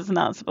 It's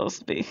not supposed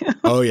to be.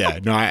 Oh yeah.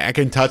 No, I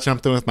can touch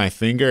something with my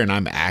finger and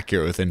I'm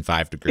accurate within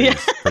 5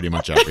 degrees pretty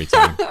much every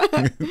time.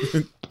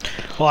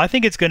 Well, I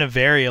think it's going to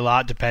vary a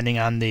lot depending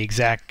on the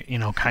exact,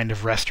 kind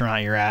of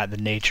restaurant you're at, the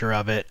nature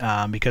of it,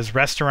 because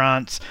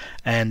restaurants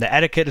and the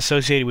etiquette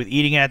associated with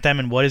eating at them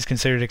and what is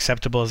considered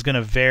acceptable is going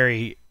to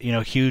vary,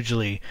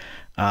 hugely.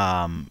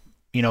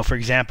 For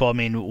example, I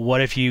mean, what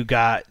if you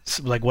got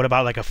what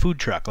about like a food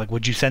truck? Like,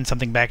 would you send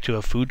something back to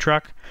a food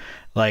truck?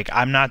 Like,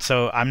 I'm not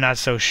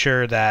so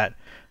sure that.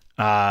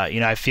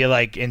 I feel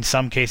like in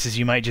some cases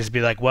you might just be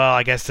like, well,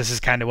 I guess this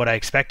is kind of what I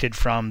expected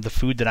from the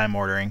food that I'm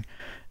ordering.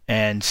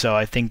 And so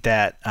I think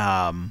that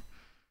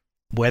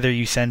whether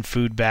you send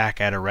food back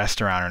at a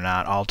restaurant or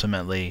not,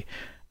 ultimately,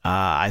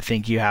 I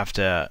think you have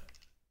to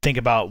think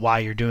about why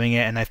you're doing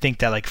it. And I think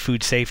that like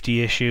food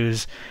safety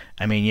issues,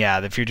 I mean, yeah,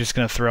 if you're just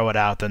going to throw it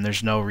out, then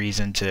there's no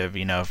reason to,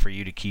 for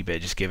you to keep it.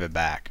 Just give it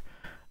back.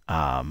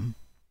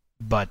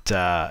 But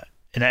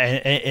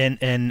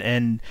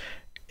in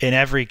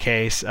every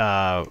case,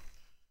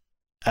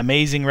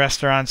 amazing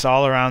restaurants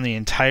all around the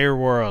entire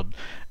world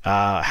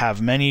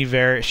have many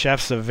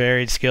chefs of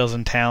varied skills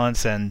and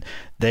talents, and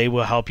they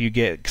will help you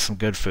get some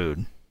good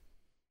food.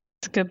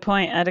 That's a good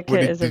point.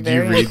 Etiquette is a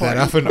very Did you read important.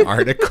 that off an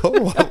article?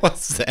 What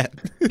was that?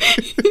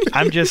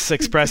 I'm just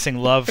expressing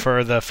love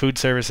for the food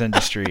service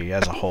industry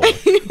as a whole.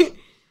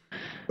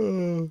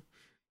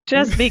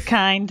 Just be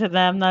kind to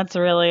them. That's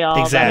really all.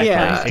 Exactly.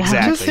 That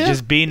Exactly.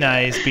 Just be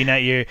nice. Be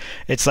nice.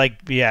 It's like,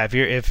 yeah.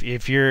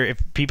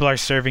 If people are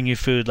serving you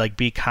food, like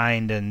be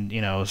kind and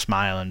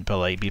smile and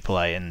be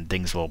polite, and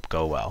things will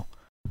go well.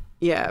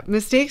 Yeah,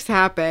 mistakes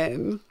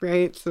happen,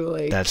 right? So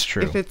like, that's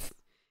true.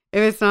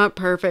 If it's not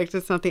perfect,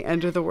 it's not the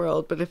end of the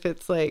world. But if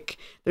it's like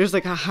there's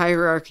like a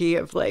hierarchy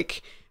of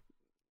like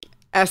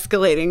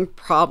escalating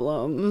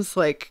problems,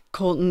 like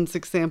Colton's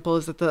example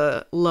is at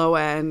the low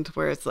end,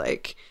 where it's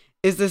like,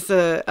 is this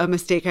a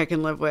mistake I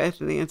can live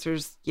with? And the answer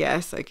is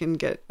yes, I can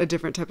get a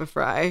different type of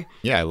fry.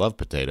 Yeah, I love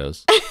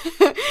potatoes.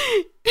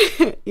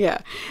 Yeah.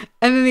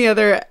 And then the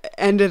other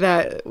end of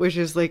that, which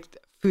is like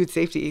food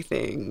safety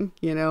thing,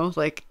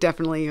 like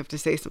definitely you have to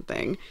say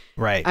something.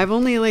 Right. I've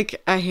only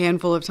like a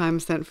handful of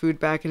times sent food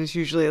back, and it's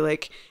usually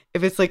like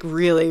if it's like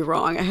really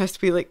wrong, it has to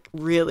be like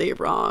really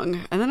wrong.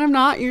 And then I'm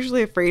not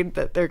usually afraid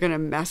that they're going to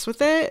mess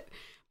with it.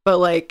 But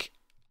like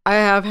I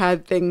have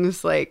had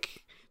things like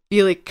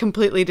be like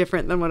completely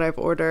different than what I've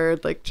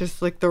ordered, like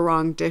just like the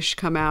wrong dish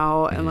come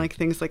out and like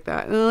things like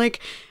that. And like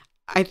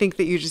I think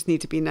that you just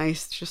need to be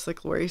nice, just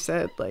like Lori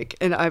said, like,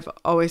 and I've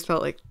always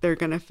felt like they're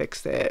gonna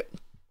fix it.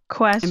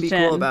 Question. And be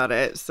cool about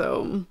it.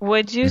 So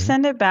would you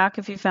send it back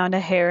if you found a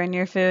hair in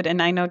your food?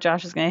 And I know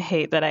Josh is gonna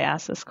hate that I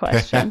asked this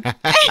question.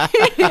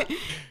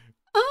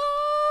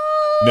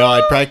 No,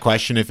 I'd probably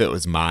question if it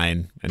was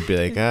mine and be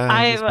like,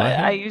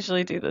 I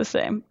usually do the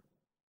same.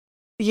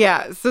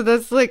 Yeah, so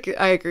that's like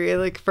I agree.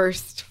 Like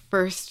first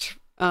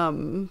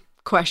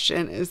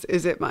question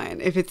is it mine?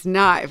 If it's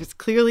not, if it's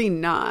clearly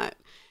not,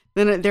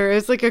 then there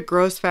is like a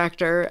gross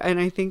factor, and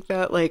I think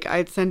that like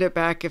I'd send it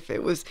back if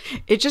it was.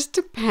 It just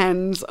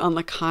depends on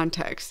the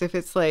context. If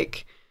it's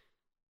like,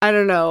 I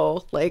don't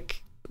know,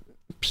 like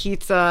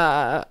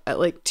pizza at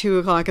like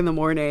 2:00 in the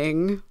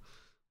morning,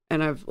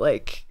 and I've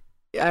like,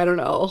 I don't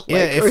know. Like,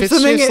 yeah, if it's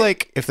just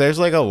like, if there's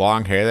like a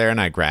long hair there and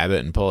I grab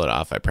it and pull it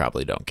off, I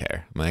probably don't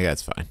care. I'm like,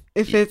 that's fine.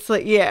 If it's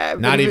like, yeah.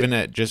 Not even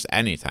at just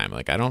any time.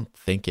 Like, I don't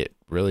think it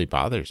really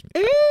bothers me.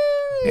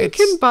 It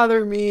can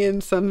bother me in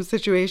some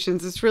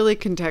situations. It's really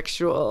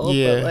contextual.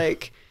 Yeah. But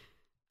like,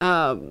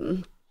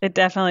 it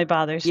definitely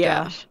bothers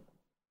Josh.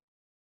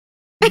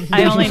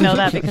 I only know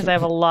that because I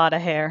have a lot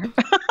of hair.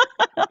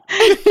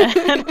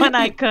 And when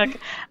I cook,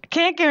 I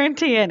can't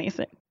guarantee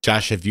anything.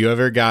 Josh, have you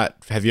ever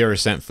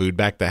sent food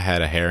back that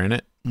had a hair in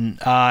it?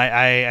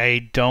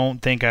 I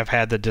don't think I've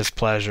had the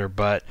displeasure,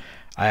 but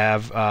I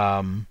have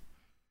while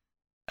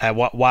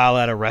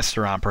at a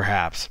restaurant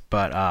perhaps,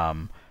 but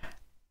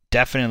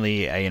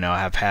definitely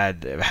have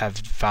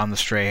found the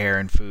stray hair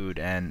in food,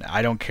 and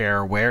I don't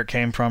care where it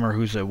came from or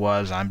whose it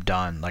was. I'm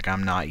done. Like,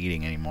 I'm not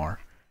eating anymore.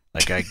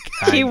 Like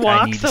he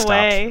walks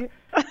away.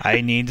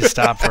 I need to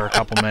stop for a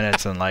couple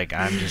minutes, and like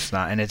I'm just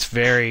not. And it's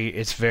very.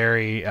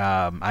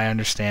 I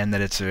understand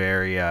that it's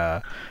very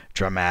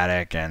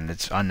dramatic and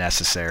it's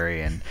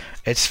unnecessary, and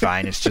it's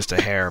fine. It's just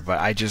a hair, but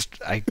I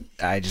just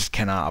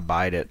cannot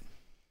abide it.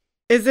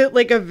 Is it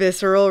like a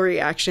visceral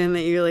reaction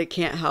that you like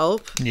can't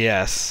help?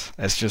 Yes,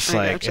 it's just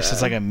like it's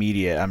just like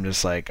immediate. I'm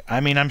just like, I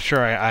mean, I'm sure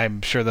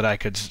that I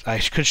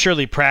could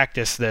surely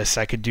practice this.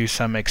 I could do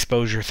some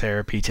exposure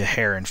therapy to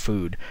hair and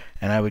food,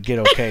 and I would get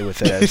okay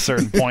with it at a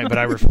certain point. But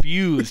I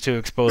refuse to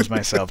expose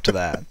myself to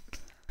that.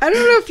 I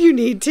don't know if you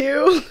need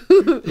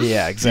to.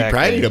 Yeah, exactly. You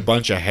probably need a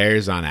bunch of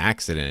hairs on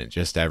accident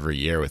just every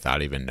year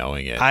without even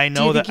knowing it. I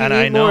know that, and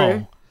I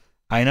know,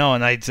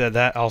 and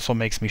that also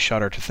makes me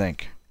shudder to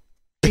think.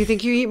 Do you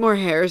think you eat more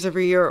hairs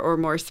every year or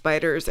more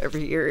spiders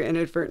every year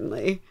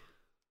inadvertently?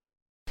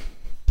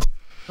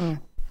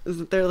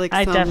 Isn't there like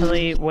I some...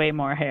 definitely way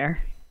more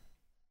hair.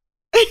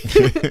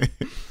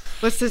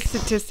 What's the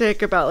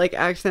statistic about like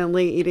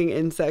accidentally eating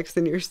insects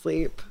in your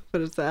sleep?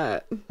 What is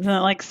that? Isn't it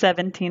like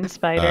 17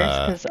 spiders?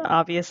 Because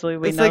obviously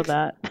we it's know like-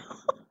 that.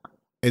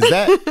 Is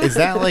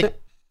that like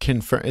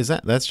confirm?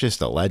 That's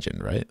just a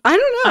legend, right? I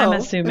don't know. I'm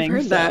assuming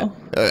I've heard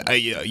so.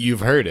 Yeah,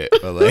 you've heard it,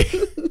 but like,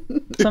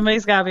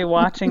 Somebody's got to be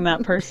watching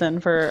that person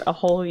for a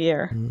whole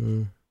year.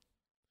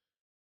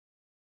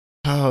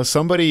 oh,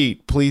 somebody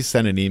please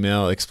send an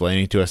email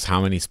explaining to us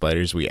how many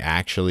spiders we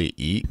actually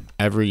eat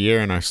every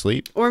year in our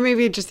sleep. Or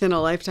maybe just in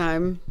a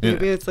lifetime. Yeah.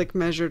 Maybe it's like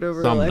measured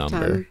over Some a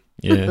lifetime. number.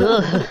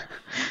 Yeah.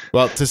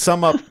 Well, to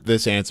sum up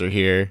this answer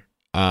here,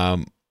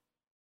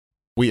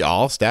 we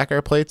all stack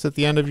our plates at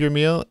the end of your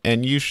meal,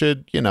 and you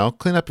should,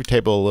 clean up your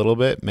table a little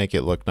bit, make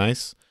it look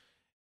nice.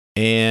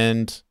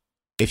 And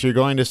if you're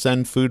going to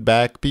send food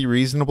back, be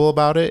reasonable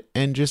about it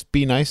and just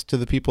be nice to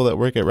the people that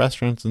work at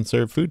restaurants and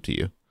serve food to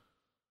you.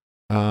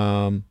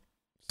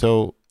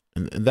 So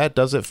that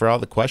does it for all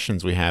the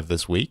questions we have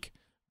this week.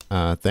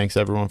 Thanks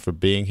everyone for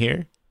being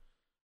here.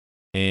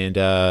 And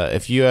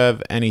if you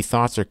have any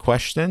thoughts or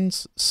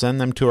questions, send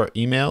them to our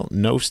email,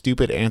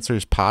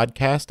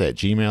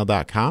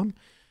 nostupidanswerspodcast@gmail.com.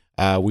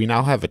 We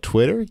now have a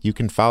Twitter. You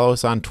can follow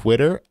us on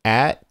Twitter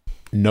at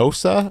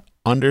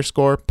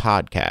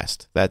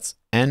NOSA_podcast. That's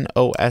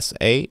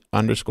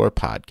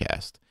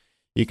NOSA_podcast.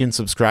 You can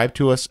subscribe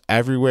to us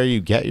everywhere you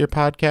get your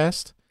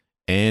podcast,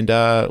 and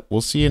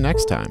we'll see you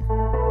next time.